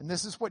 And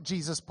this is what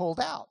Jesus pulled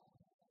out.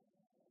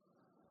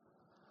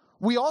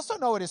 We also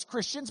know it as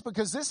Christians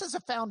because this is a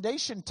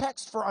foundation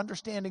text for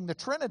understanding the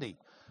Trinity.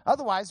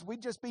 Otherwise,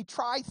 we'd just be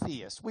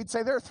tritheists. We'd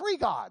say there are three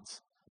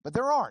gods, but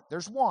there aren't.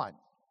 There's one.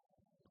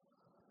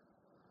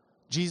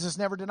 Jesus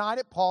never denied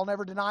it. Paul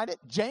never denied it.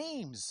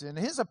 James, in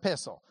his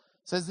epistle,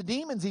 says the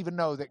demons even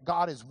know that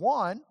God is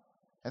one,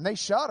 and they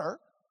shudder.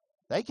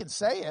 They can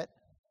say it.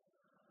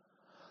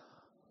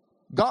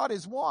 God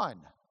is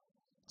one.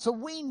 So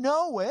we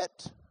know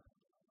it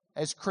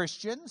as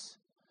Christians,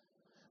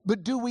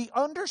 but do we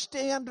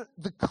understand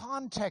the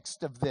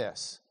context of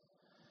this?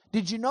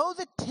 Did you know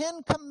the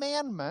 10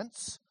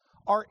 Commandments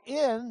are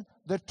in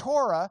the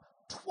Torah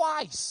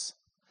twice?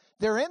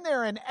 They're in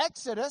there in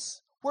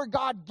Exodus, where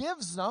God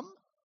gives them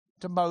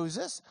to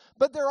Moses,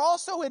 but they're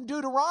also in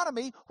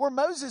Deuteronomy, where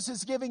Moses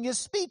is giving his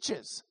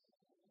speeches.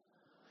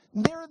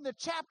 They're in the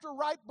chapter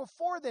right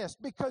before this,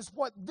 because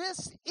what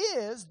this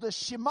is, the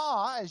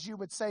Shema, as you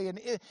would say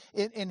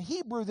in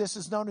Hebrew, this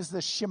is known as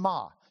the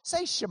Shema.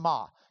 Say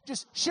Shema.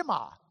 Just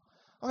Shema.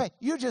 Okay,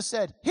 you just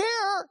said,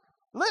 hear,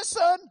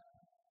 listen.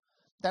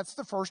 That's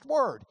the first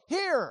word.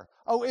 Hear,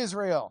 O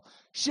Israel.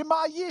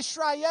 Shema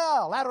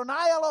Yisrael.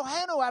 Adonai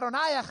Eloheinu,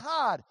 Adonai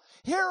Echad.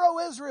 Hear, O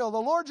Israel, the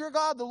Lord your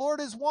God, the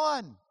Lord is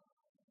one.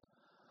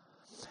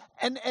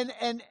 And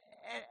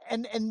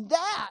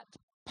that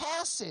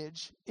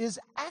passage is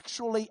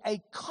actually a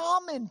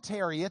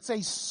commentary. It's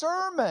a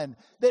sermon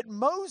that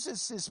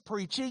Moses is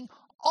preaching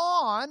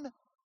on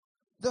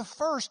the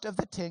first of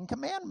the 10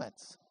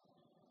 Commandments.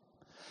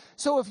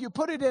 So if you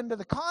put it into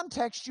the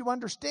context, you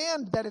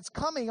understand that it's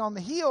coming on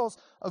the heels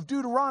of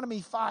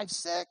Deuteronomy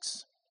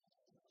 5:6.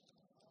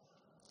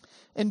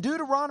 And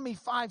Deuteronomy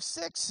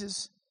 5:6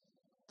 is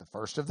the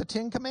first of the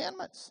 10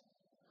 Commandments.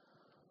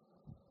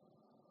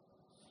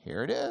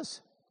 Here it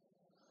is.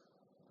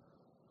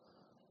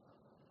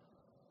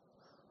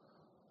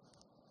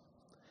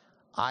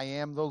 I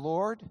am the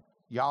Lord,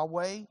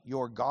 Yahweh,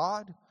 your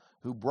God,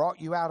 who brought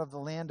you out of the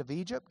land of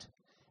Egypt,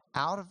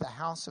 out of the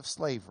house of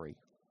slavery.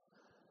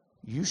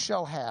 You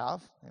shall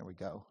have, there we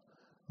go,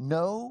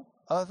 no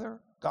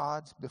other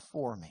gods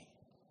before me.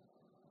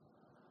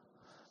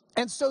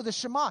 And so the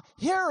Shema,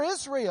 Hear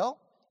Israel,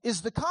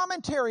 is the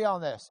commentary on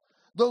this.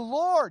 The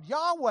Lord,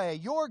 Yahweh,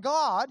 your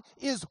God,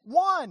 is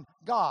one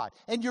God.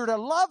 And you're to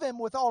love him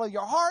with all of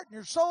your heart and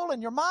your soul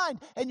and your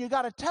mind. And you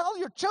got to tell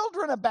your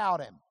children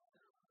about him.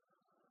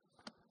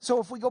 So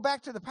if we go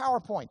back to the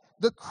PowerPoint,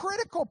 the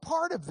critical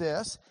part of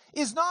this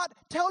is not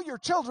tell your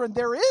children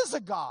there is a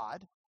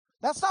God.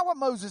 That's not what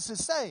Moses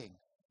is saying.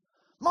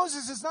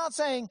 Moses is not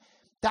saying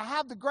to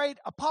have the great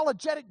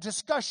apologetic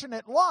discussion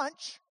at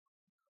lunch.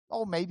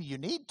 Oh, maybe you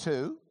need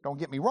to. Don't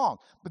get me wrong.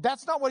 But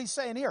that's not what he's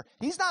saying here.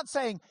 He's not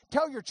saying,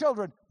 tell your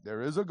children,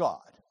 there is a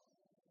God.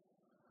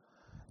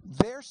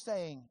 They're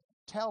saying,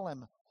 tell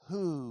him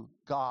who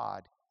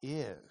God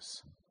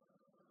is.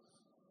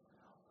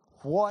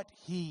 What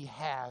he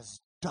has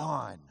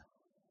done.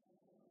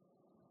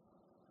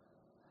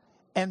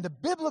 And the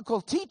biblical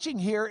teaching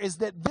here is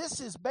that this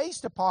is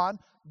based upon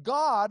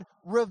God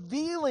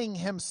revealing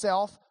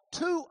himself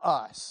to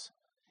us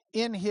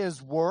in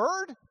his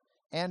word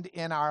and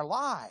in our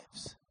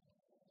lives.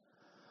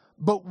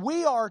 But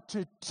we are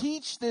to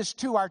teach this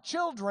to our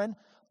children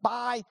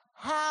by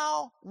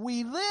how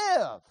we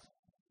live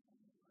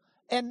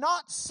and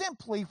not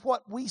simply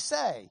what we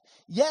say.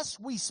 Yes,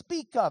 we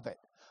speak of it,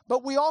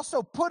 but we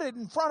also put it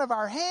in front of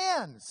our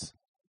hands.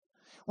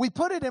 We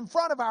put it in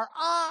front of our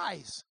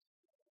eyes.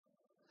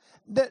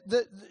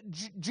 The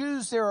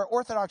Jews, there are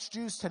Orthodox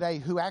Jews today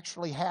who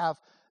actually have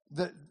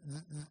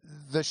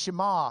the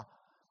Shema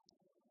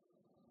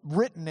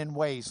written in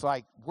ways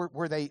like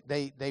where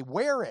they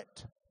wear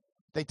it.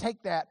 They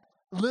take that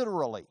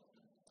literally.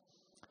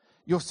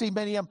 You'll see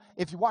many of them,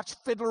 if you watch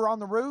Fiddler on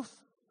the Roof,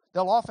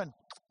 they'll often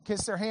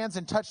kiss their hands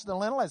and touch the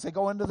lintel as they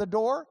go into the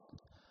door?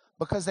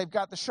 Because they've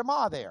got the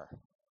Shema there.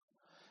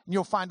 And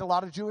you'll find a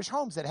lot of Jewish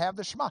homes that have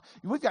the Shema.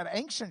 We've got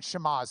ancient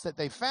Shemas that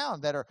they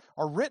found that are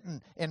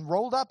written and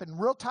rolled up in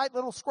real tight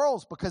little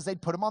scrolls because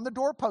they'd put them on the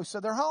doorposts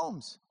of their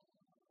homes.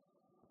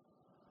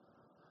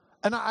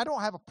 And I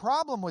don't have a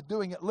problem with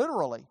doing it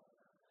literally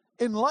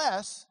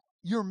unless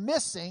you're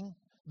missing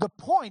the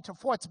point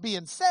of what's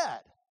being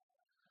said.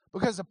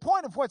 Because the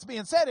point of what's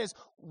being said is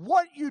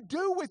what you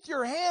do with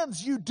your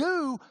hands, you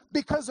do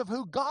because of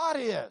who God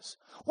is.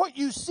 What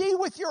you see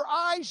with your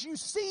eyes, you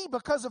see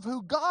because of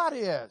who God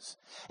is.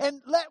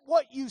 And let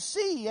what you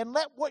see and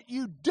let what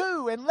you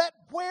do and let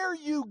where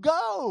you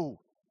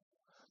go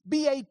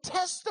be a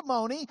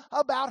testimony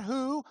about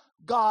who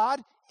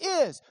God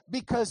is.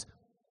 Because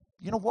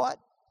you know what?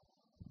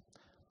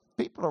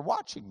 People are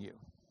watching you.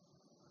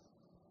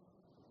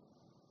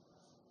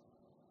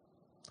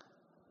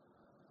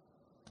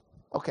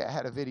 Okay, I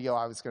had a video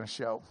I was going to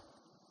show.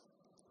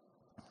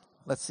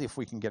 Let's see if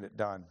we can get it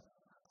done.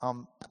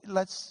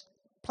 Let's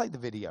play the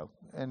video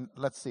and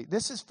let's see.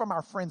 This is from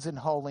our friends in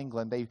Hull,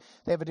 England. They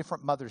have a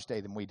different Mother's Day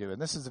than we do,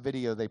 and this is a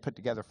video they put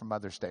together for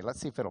Mother's Day.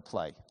 Let's see if it'll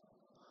play.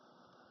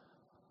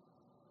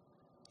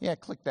 Yeah,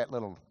 click that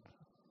little.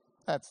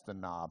 That's the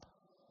knob.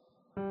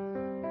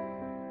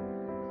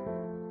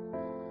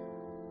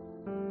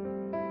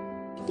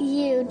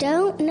 You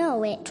don't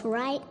know it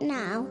right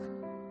now,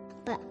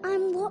 but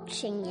I'm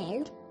watching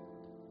you.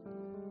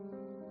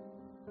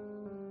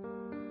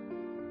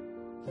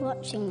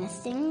 Watching the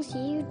things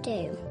you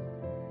do.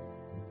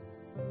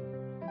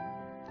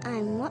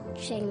 I'm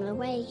watching the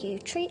way you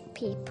treat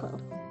people.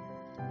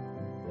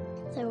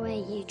 The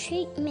way you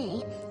treat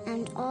me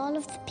and all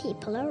of the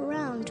people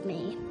around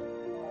me.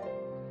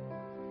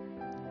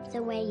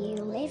 The way you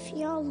live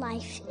your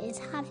life is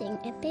having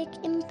a big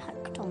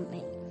impact on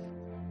me.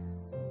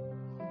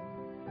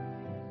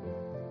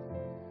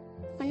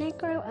 When I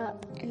grow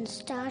up and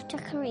start a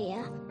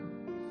career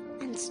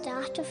and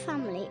start a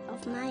family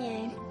of my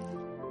own,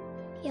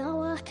 your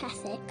work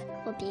ethic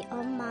will be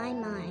on my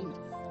mind.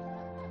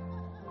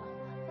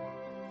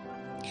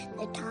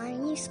 The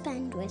time you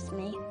spend with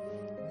me,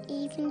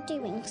 even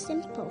doing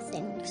simple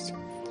things,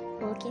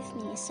 will give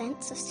me a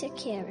sense of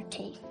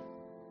security.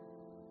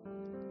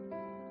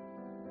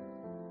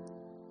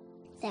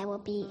 There will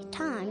be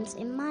times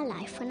in my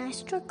life when I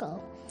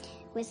struggle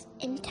with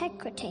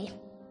integrity,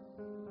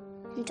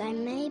 and I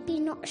may be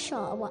not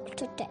sure what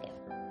to do.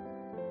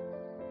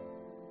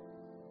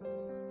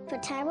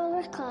 But I will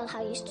recall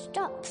how you stood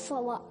up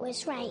for what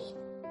was right,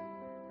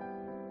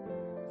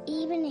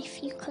 even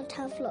if you could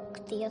have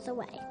looked the other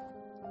way.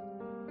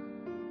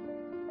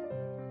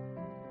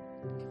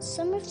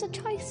 Some of the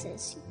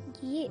choices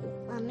you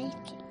are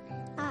making,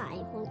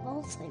 I will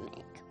also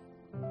make.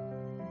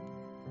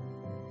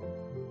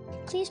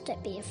 Please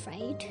don't be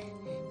afraid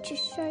to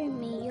show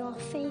me your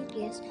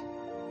failures,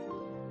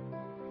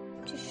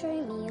 to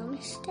show me your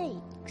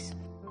mistakes.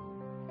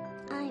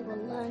 I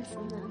will learn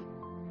from them.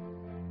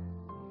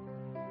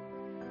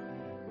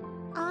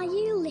 Are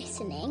you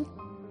listening?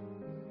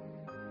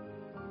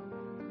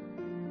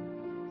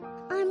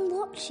 I'm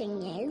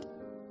watching you.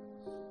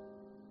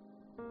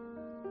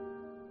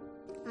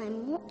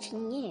 I'm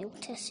watching you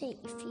to see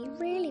if you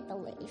really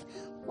believe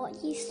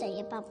what you say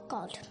about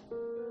God.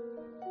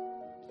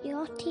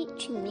 You're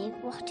teaching me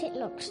what it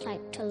looks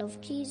like to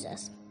love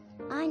Jesus.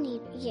 I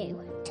need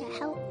you to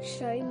help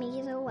show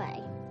me the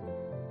way.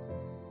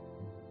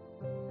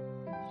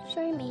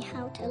 Show me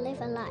how to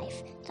live a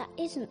life that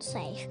isn't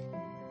safe,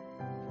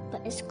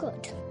 but is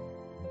good.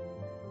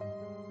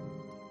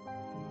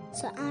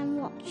 So I'm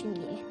watching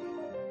you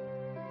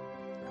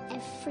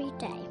every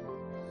day.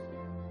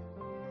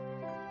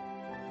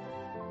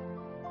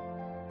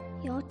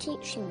 You're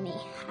teaching me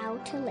how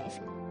to live,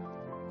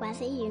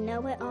 whether you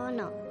know it or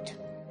not.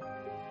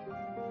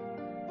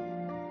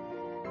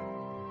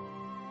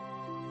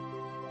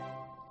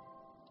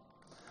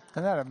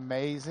 Isn't that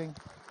amazing?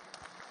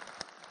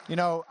 You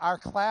know, our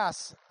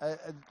class,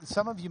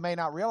 some of you may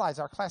not realize,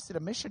 our class did a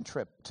mission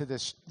trip to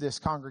this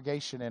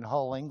congregation in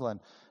Hull,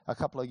 England, a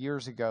couple of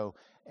years ago.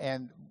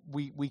 And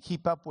we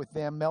keep up with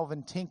them.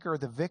 Melvin Tinker,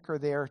 the vicar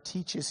there,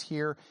 teaches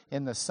here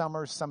in the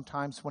summers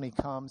sometimes when he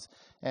comes.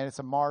 And it's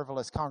a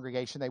marvelous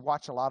congregation. They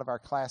watch a lot of our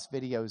class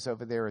videos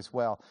over there as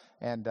well.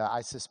 And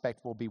I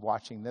suspect we'll be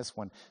watching this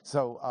one.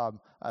 So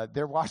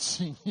they're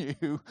watching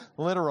you,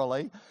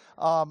 literally.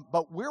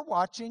 But we're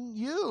watching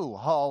you,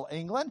 Hull,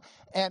 England.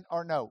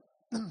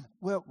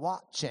 We're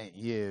watching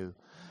you.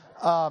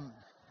 That's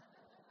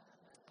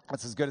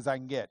as good as I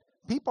can get.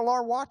 People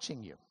are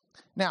watching you.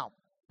 Now,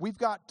 we've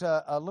got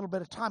a little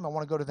bit of time. I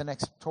want to go to the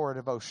next Torah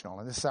devotional,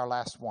 and this is our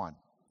last one.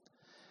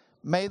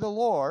 May the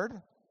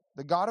Lord,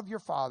 the God of your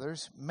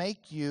fathers,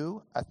 make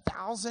you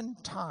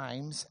 1,000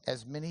 times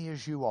as many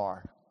as you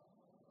are,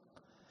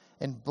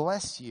 and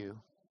bless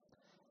you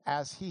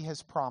as he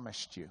has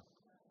promised you.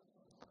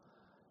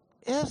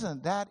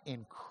 Isn't that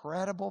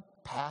incredible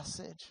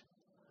passage?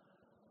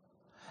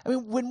 I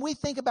mean, when we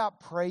think about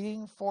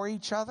praying for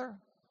each other,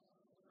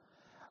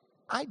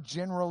 I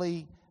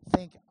generally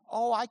think,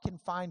 I can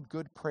find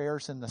good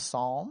prayers in the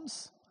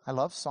Psalms. I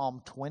love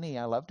Psalm 20.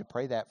 I love to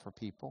pray that for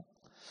people.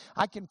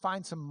 I can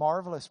find some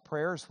marvelous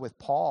prayers with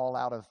Paul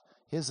out of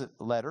his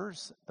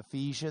letters,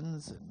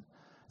 Ephesians, and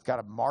it's got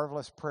a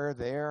marvelous prayer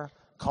there.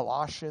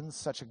 Colossians,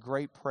 such a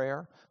great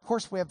prayer. Of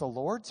course, we have the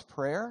Lord's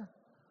Prayer.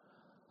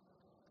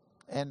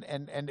 And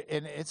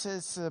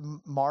it's a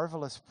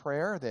marvelous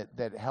prayer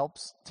that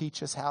helps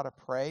teach us how to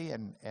pray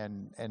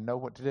and know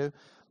what to do.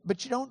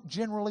 But you don't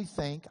generally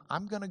think,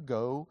 I'm going to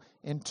go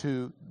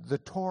into the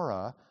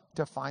Torah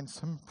to find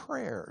some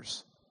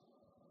prayers.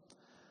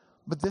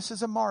 But this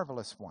is a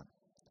marvelous one.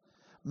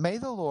 May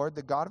the Lord,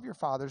 the God of your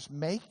fathers,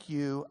 make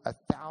you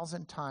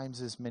 1,000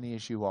 times as many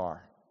as you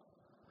are.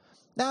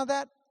 Now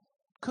that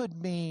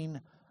could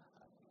mean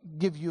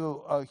give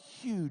you a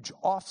huge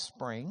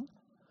offspring,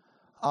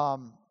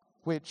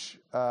 which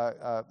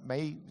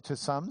may to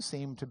some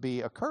seem to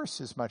be a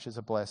curse as much as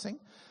a blessing.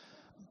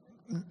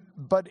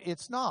 But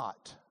it's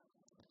not.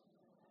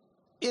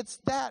 It's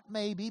that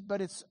maybe,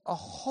 but it's a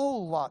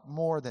whole lot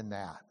more than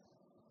that.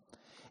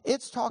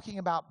 It's talking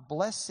about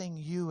blessing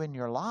you in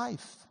your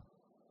life.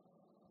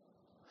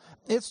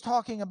 It's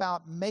talking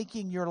about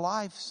making your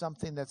life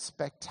something that's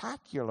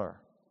spectacular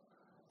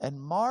and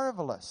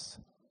marvelous.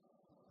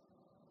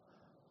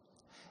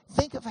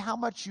 Think of how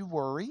much you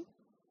worry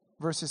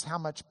versus how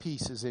much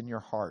peace is in your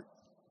heart.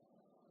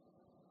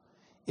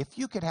 If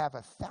you could have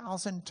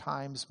 1,000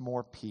 times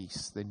more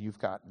peace than you've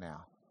got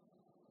now,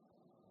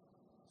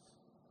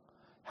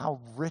 how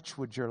rich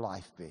would your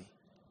life be?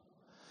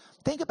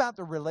 Think about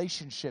the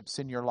relationships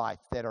in your life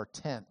that are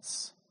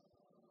tense.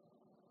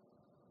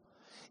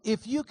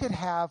 If you could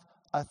have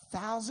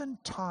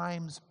 1,000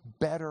 times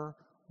better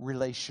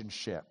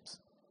relationships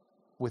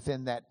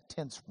within that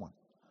tense one,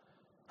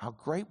 how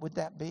great would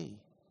that be?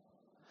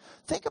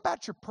 Think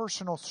about your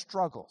personal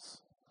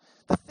struggles,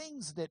 the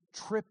things that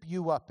trip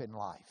you up in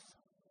life.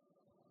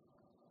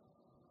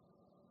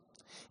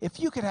 If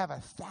you could have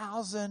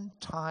 1,000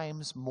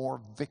 times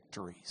more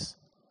victories,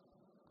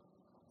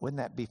 wouldn't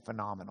that be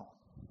phenomenal?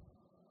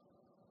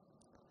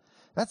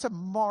 That's a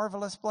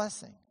marvelous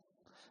blessing.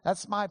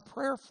 That's my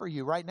prayer for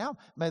you right now.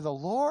 May the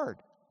Lord,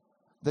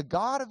 the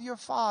God of your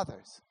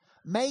fathers,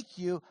 make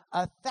you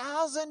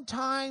 1,000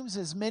 times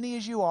as many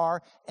as you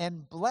are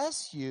and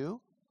bless you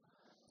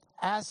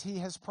as he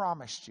has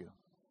promised you.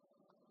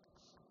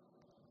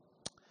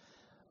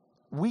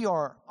 We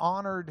are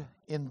honored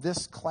in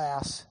this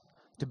class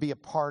to be a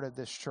part of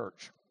this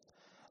church.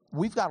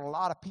 We've got a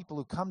lot of people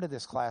who come to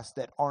this class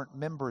that aren't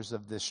members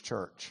of this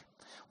church.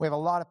 We have a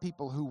lot of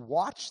people who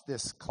watch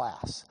this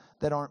class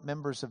that aren't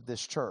members of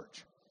this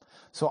church.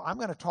 So I'm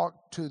going to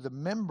talk to the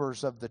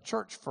members of the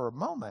church for a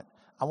moment.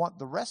 I want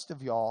the rest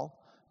of y'all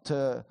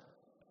to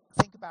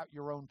think about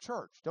your own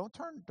church. Don't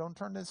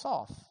turn this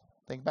off.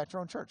 Think about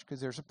your own church, because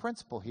there's a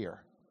principle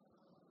here.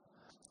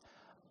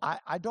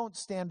 I don't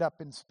stand up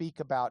and speak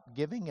about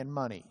giving and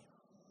money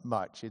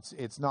much.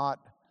 It's not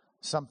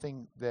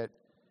something that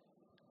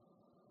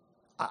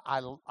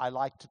I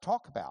like to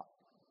talk about,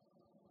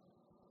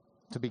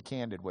 to be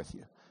candid with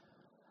you.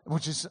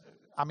 Which is,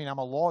 I'm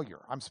a lawyer.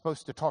 I'm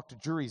supposed to talk to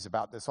juries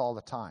about this all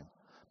the time.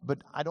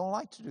 But I don't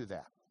like to do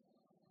that.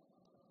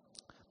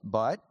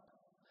 But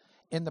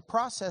in the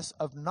process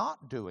of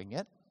not doing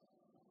it,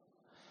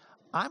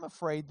 I'm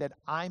afraid that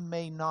I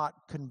may not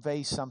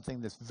convey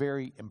something that's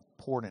very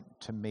important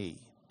to me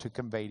to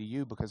convey to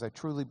you, because I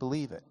truly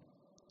believe it.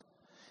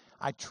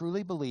 I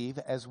truly believe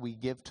as we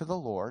give to the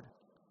Lord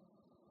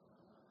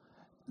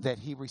that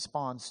he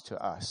responds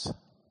to us,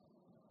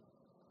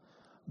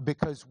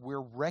 because we're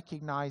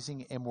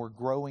recognizing and we're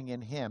growing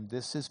in him.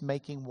 This is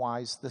making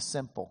wise the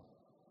simple.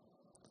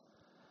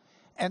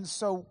 And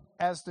so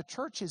as the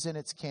church is in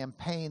its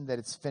campaign that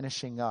it's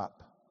finishing up,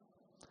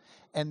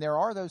 and there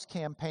are those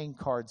campaign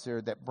cards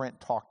there that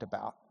Brent talked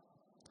about,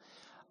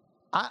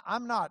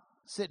 I'm not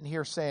sitting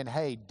here saying,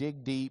 hey,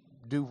 dig deep,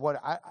 do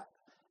what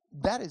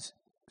that is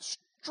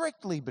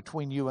strictly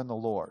between you and the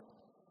Lord.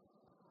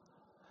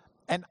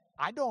 And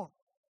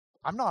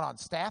I'm not on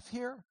staff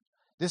here.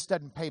 This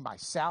doesn't pay my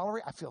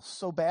salary. I feel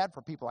so bad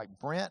for people like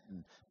Brent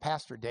and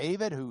Pastor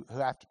David who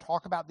have to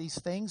talk about these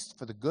things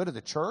for the good of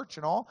the church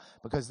and all,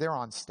 because they're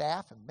on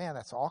staff, and man,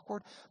 that's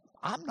awkward.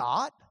 I'm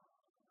not.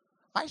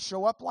 I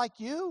show up like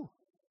you.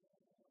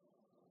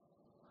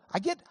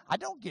 I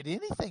don't get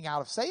anything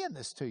out of saying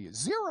this to you.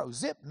 Zero,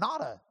 zip,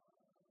 nada.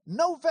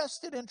 No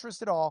vested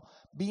interest at all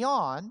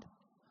beyond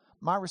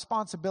my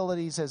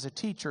responsibilities as a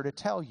teacher to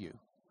tell you.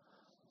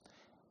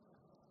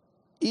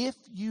 If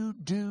you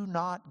do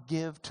not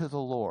give to the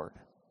Lord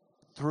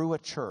through a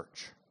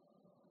church,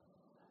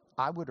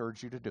 I would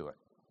urge you to do it.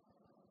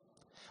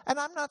 And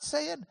I'm not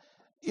saying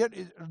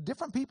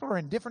different people are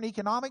in different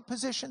economic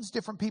positions.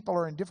 Different people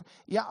are in different.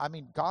 Yeah,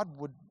 God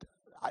would.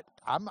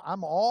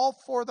 I'm all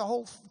for the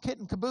whole kit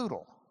and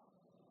caboodle.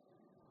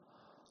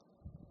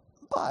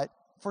 But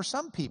for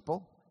some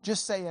people,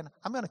 just saying,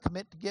 I'm going to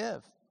commit to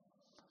give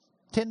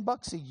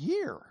 $10 a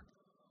year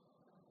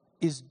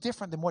is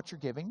different than what you're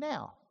giving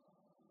now.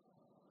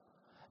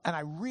 And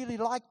I really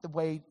like the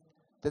way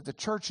that the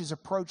church has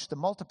approached the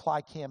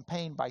Multiply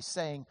campaign by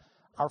saying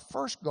our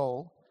first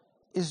goal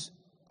is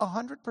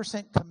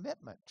 100%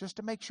 commitment, just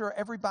to make sure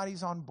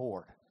everybody's on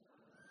board.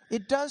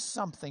 It does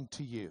something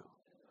to you.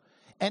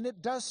 And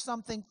it does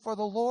something for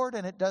the Lord,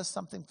 and it does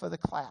something for the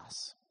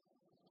class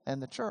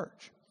and the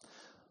church.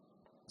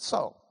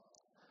 So,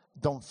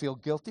 don't feel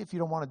guilty if you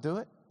don't want to do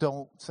it.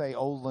 Don't say,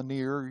 oh,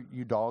 Lanier,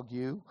 you dog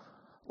you.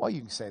 Well,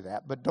 you can say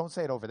that, but don't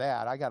say it over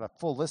that. I got a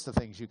full list of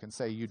things you can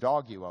say you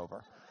dog you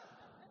over.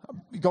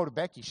 You go to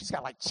Becky, she's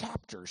got like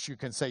chapters you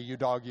can say you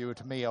dog you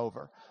to me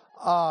over.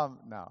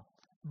 No.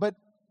 But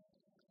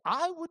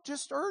I would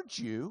just urge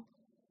you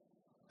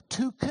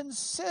to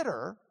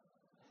consider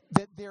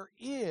that there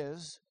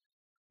is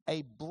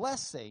a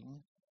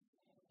blessing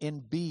in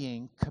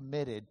being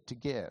committed to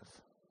give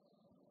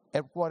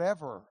at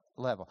whatever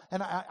level.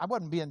 And I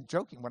wasn't being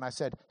joking when I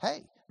said,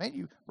 hey, man,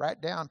 you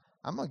write down,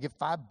 I'm going to give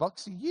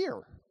 $5 a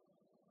year,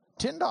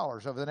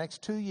 $10 over the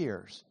next 2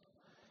 years.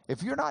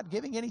 If you're not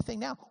giving anything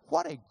now,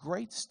 what a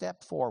great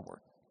step forward.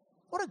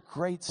 What a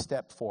great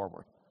step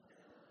forward.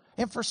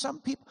 And for some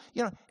people,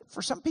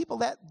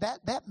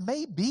 that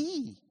may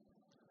be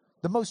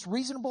the most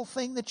reasonable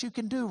thing that you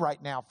can do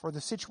right now for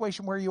the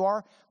situation where you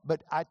are.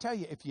 But I tell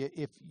you,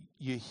 if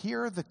you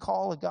hear the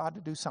call of God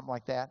to do something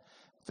like that,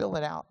 fill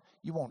it out.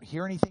 You won't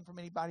hear anything from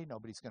anybody.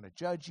 Nobody's going to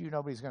judge you.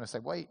 Nobody's going to say,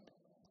 wait,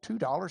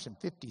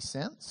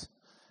 $2.50?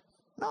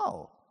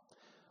 No.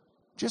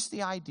 Just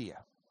the idea.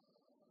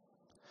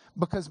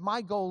 Because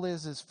my goal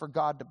is for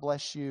God to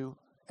bless you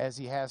as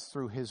he has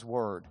through his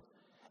word.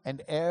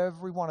 And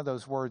every one of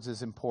those words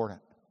is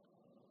important.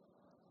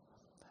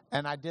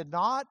 And I did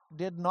not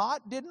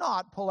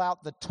pull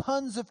out the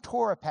tons of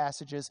Torah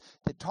passages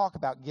that talk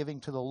about giving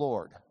to the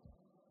Lord.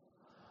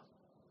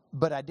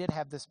 But I did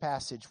have this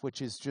passage,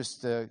 which is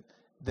just the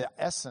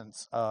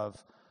essence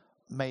of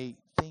may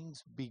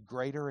things be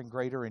greater and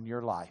greater in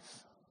your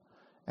life.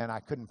 And I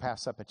couldn't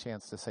pass up a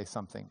chance to say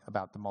something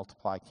about the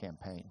Multiply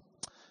campaign.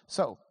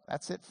 So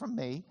that's it from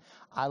me.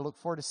 I look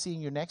forward to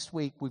seeing you next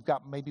week. We've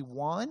got maybe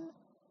 1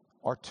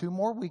 or 2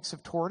 more weeks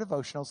of Torah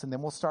devotionals, and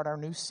then we'll start our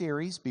new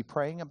series. Be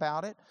praying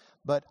about it.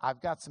 But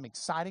I've got some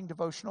exciting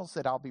devotionals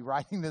that I'll be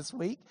writing this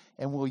week,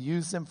 and we'll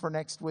use them for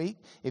next week.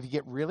 If you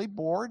get really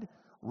bored,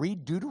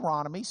 read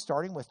Deuteronomy,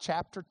 starting with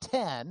chapter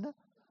 10,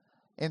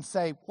 and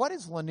say, what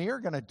is Lanier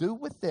going to do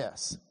with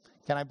this?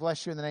 Can I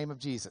bless you in the name of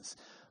Jesus?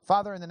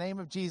 Father, in the name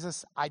of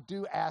Jesus, I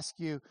do ask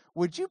you,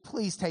 would you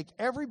please take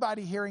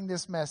everybody hearing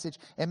this message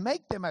and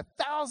make them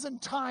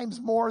 1,000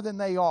 times more than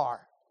they are?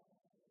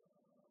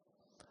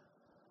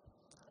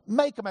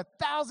 Make them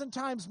 1,000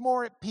 times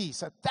more at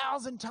peace,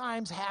 1,000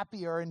 times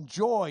happier and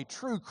joy,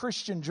 true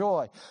Christian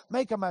joy.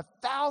 Make them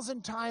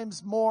 1,000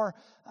 times more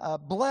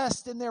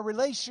blessed in their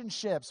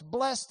relationships,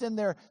 blessed in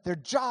their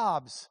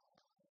jobs.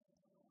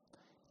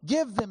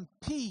 Give them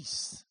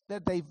peace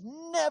that they've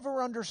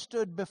never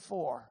understood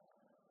before.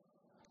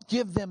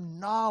 Give them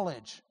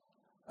knowledge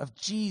of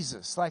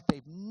Jesus like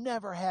they've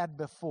never had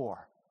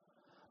before.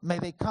 May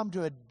they come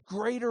to a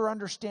greater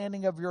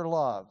understanding of your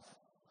love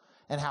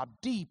and how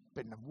deep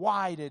and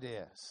wide it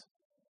is.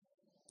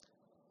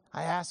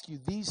 I ask you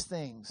these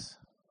things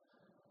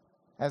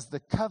as the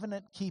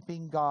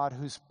covenant-keeping God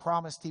who's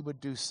promised he would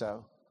do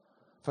so.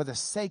 For the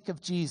sake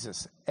of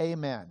Jesus,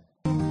 amen.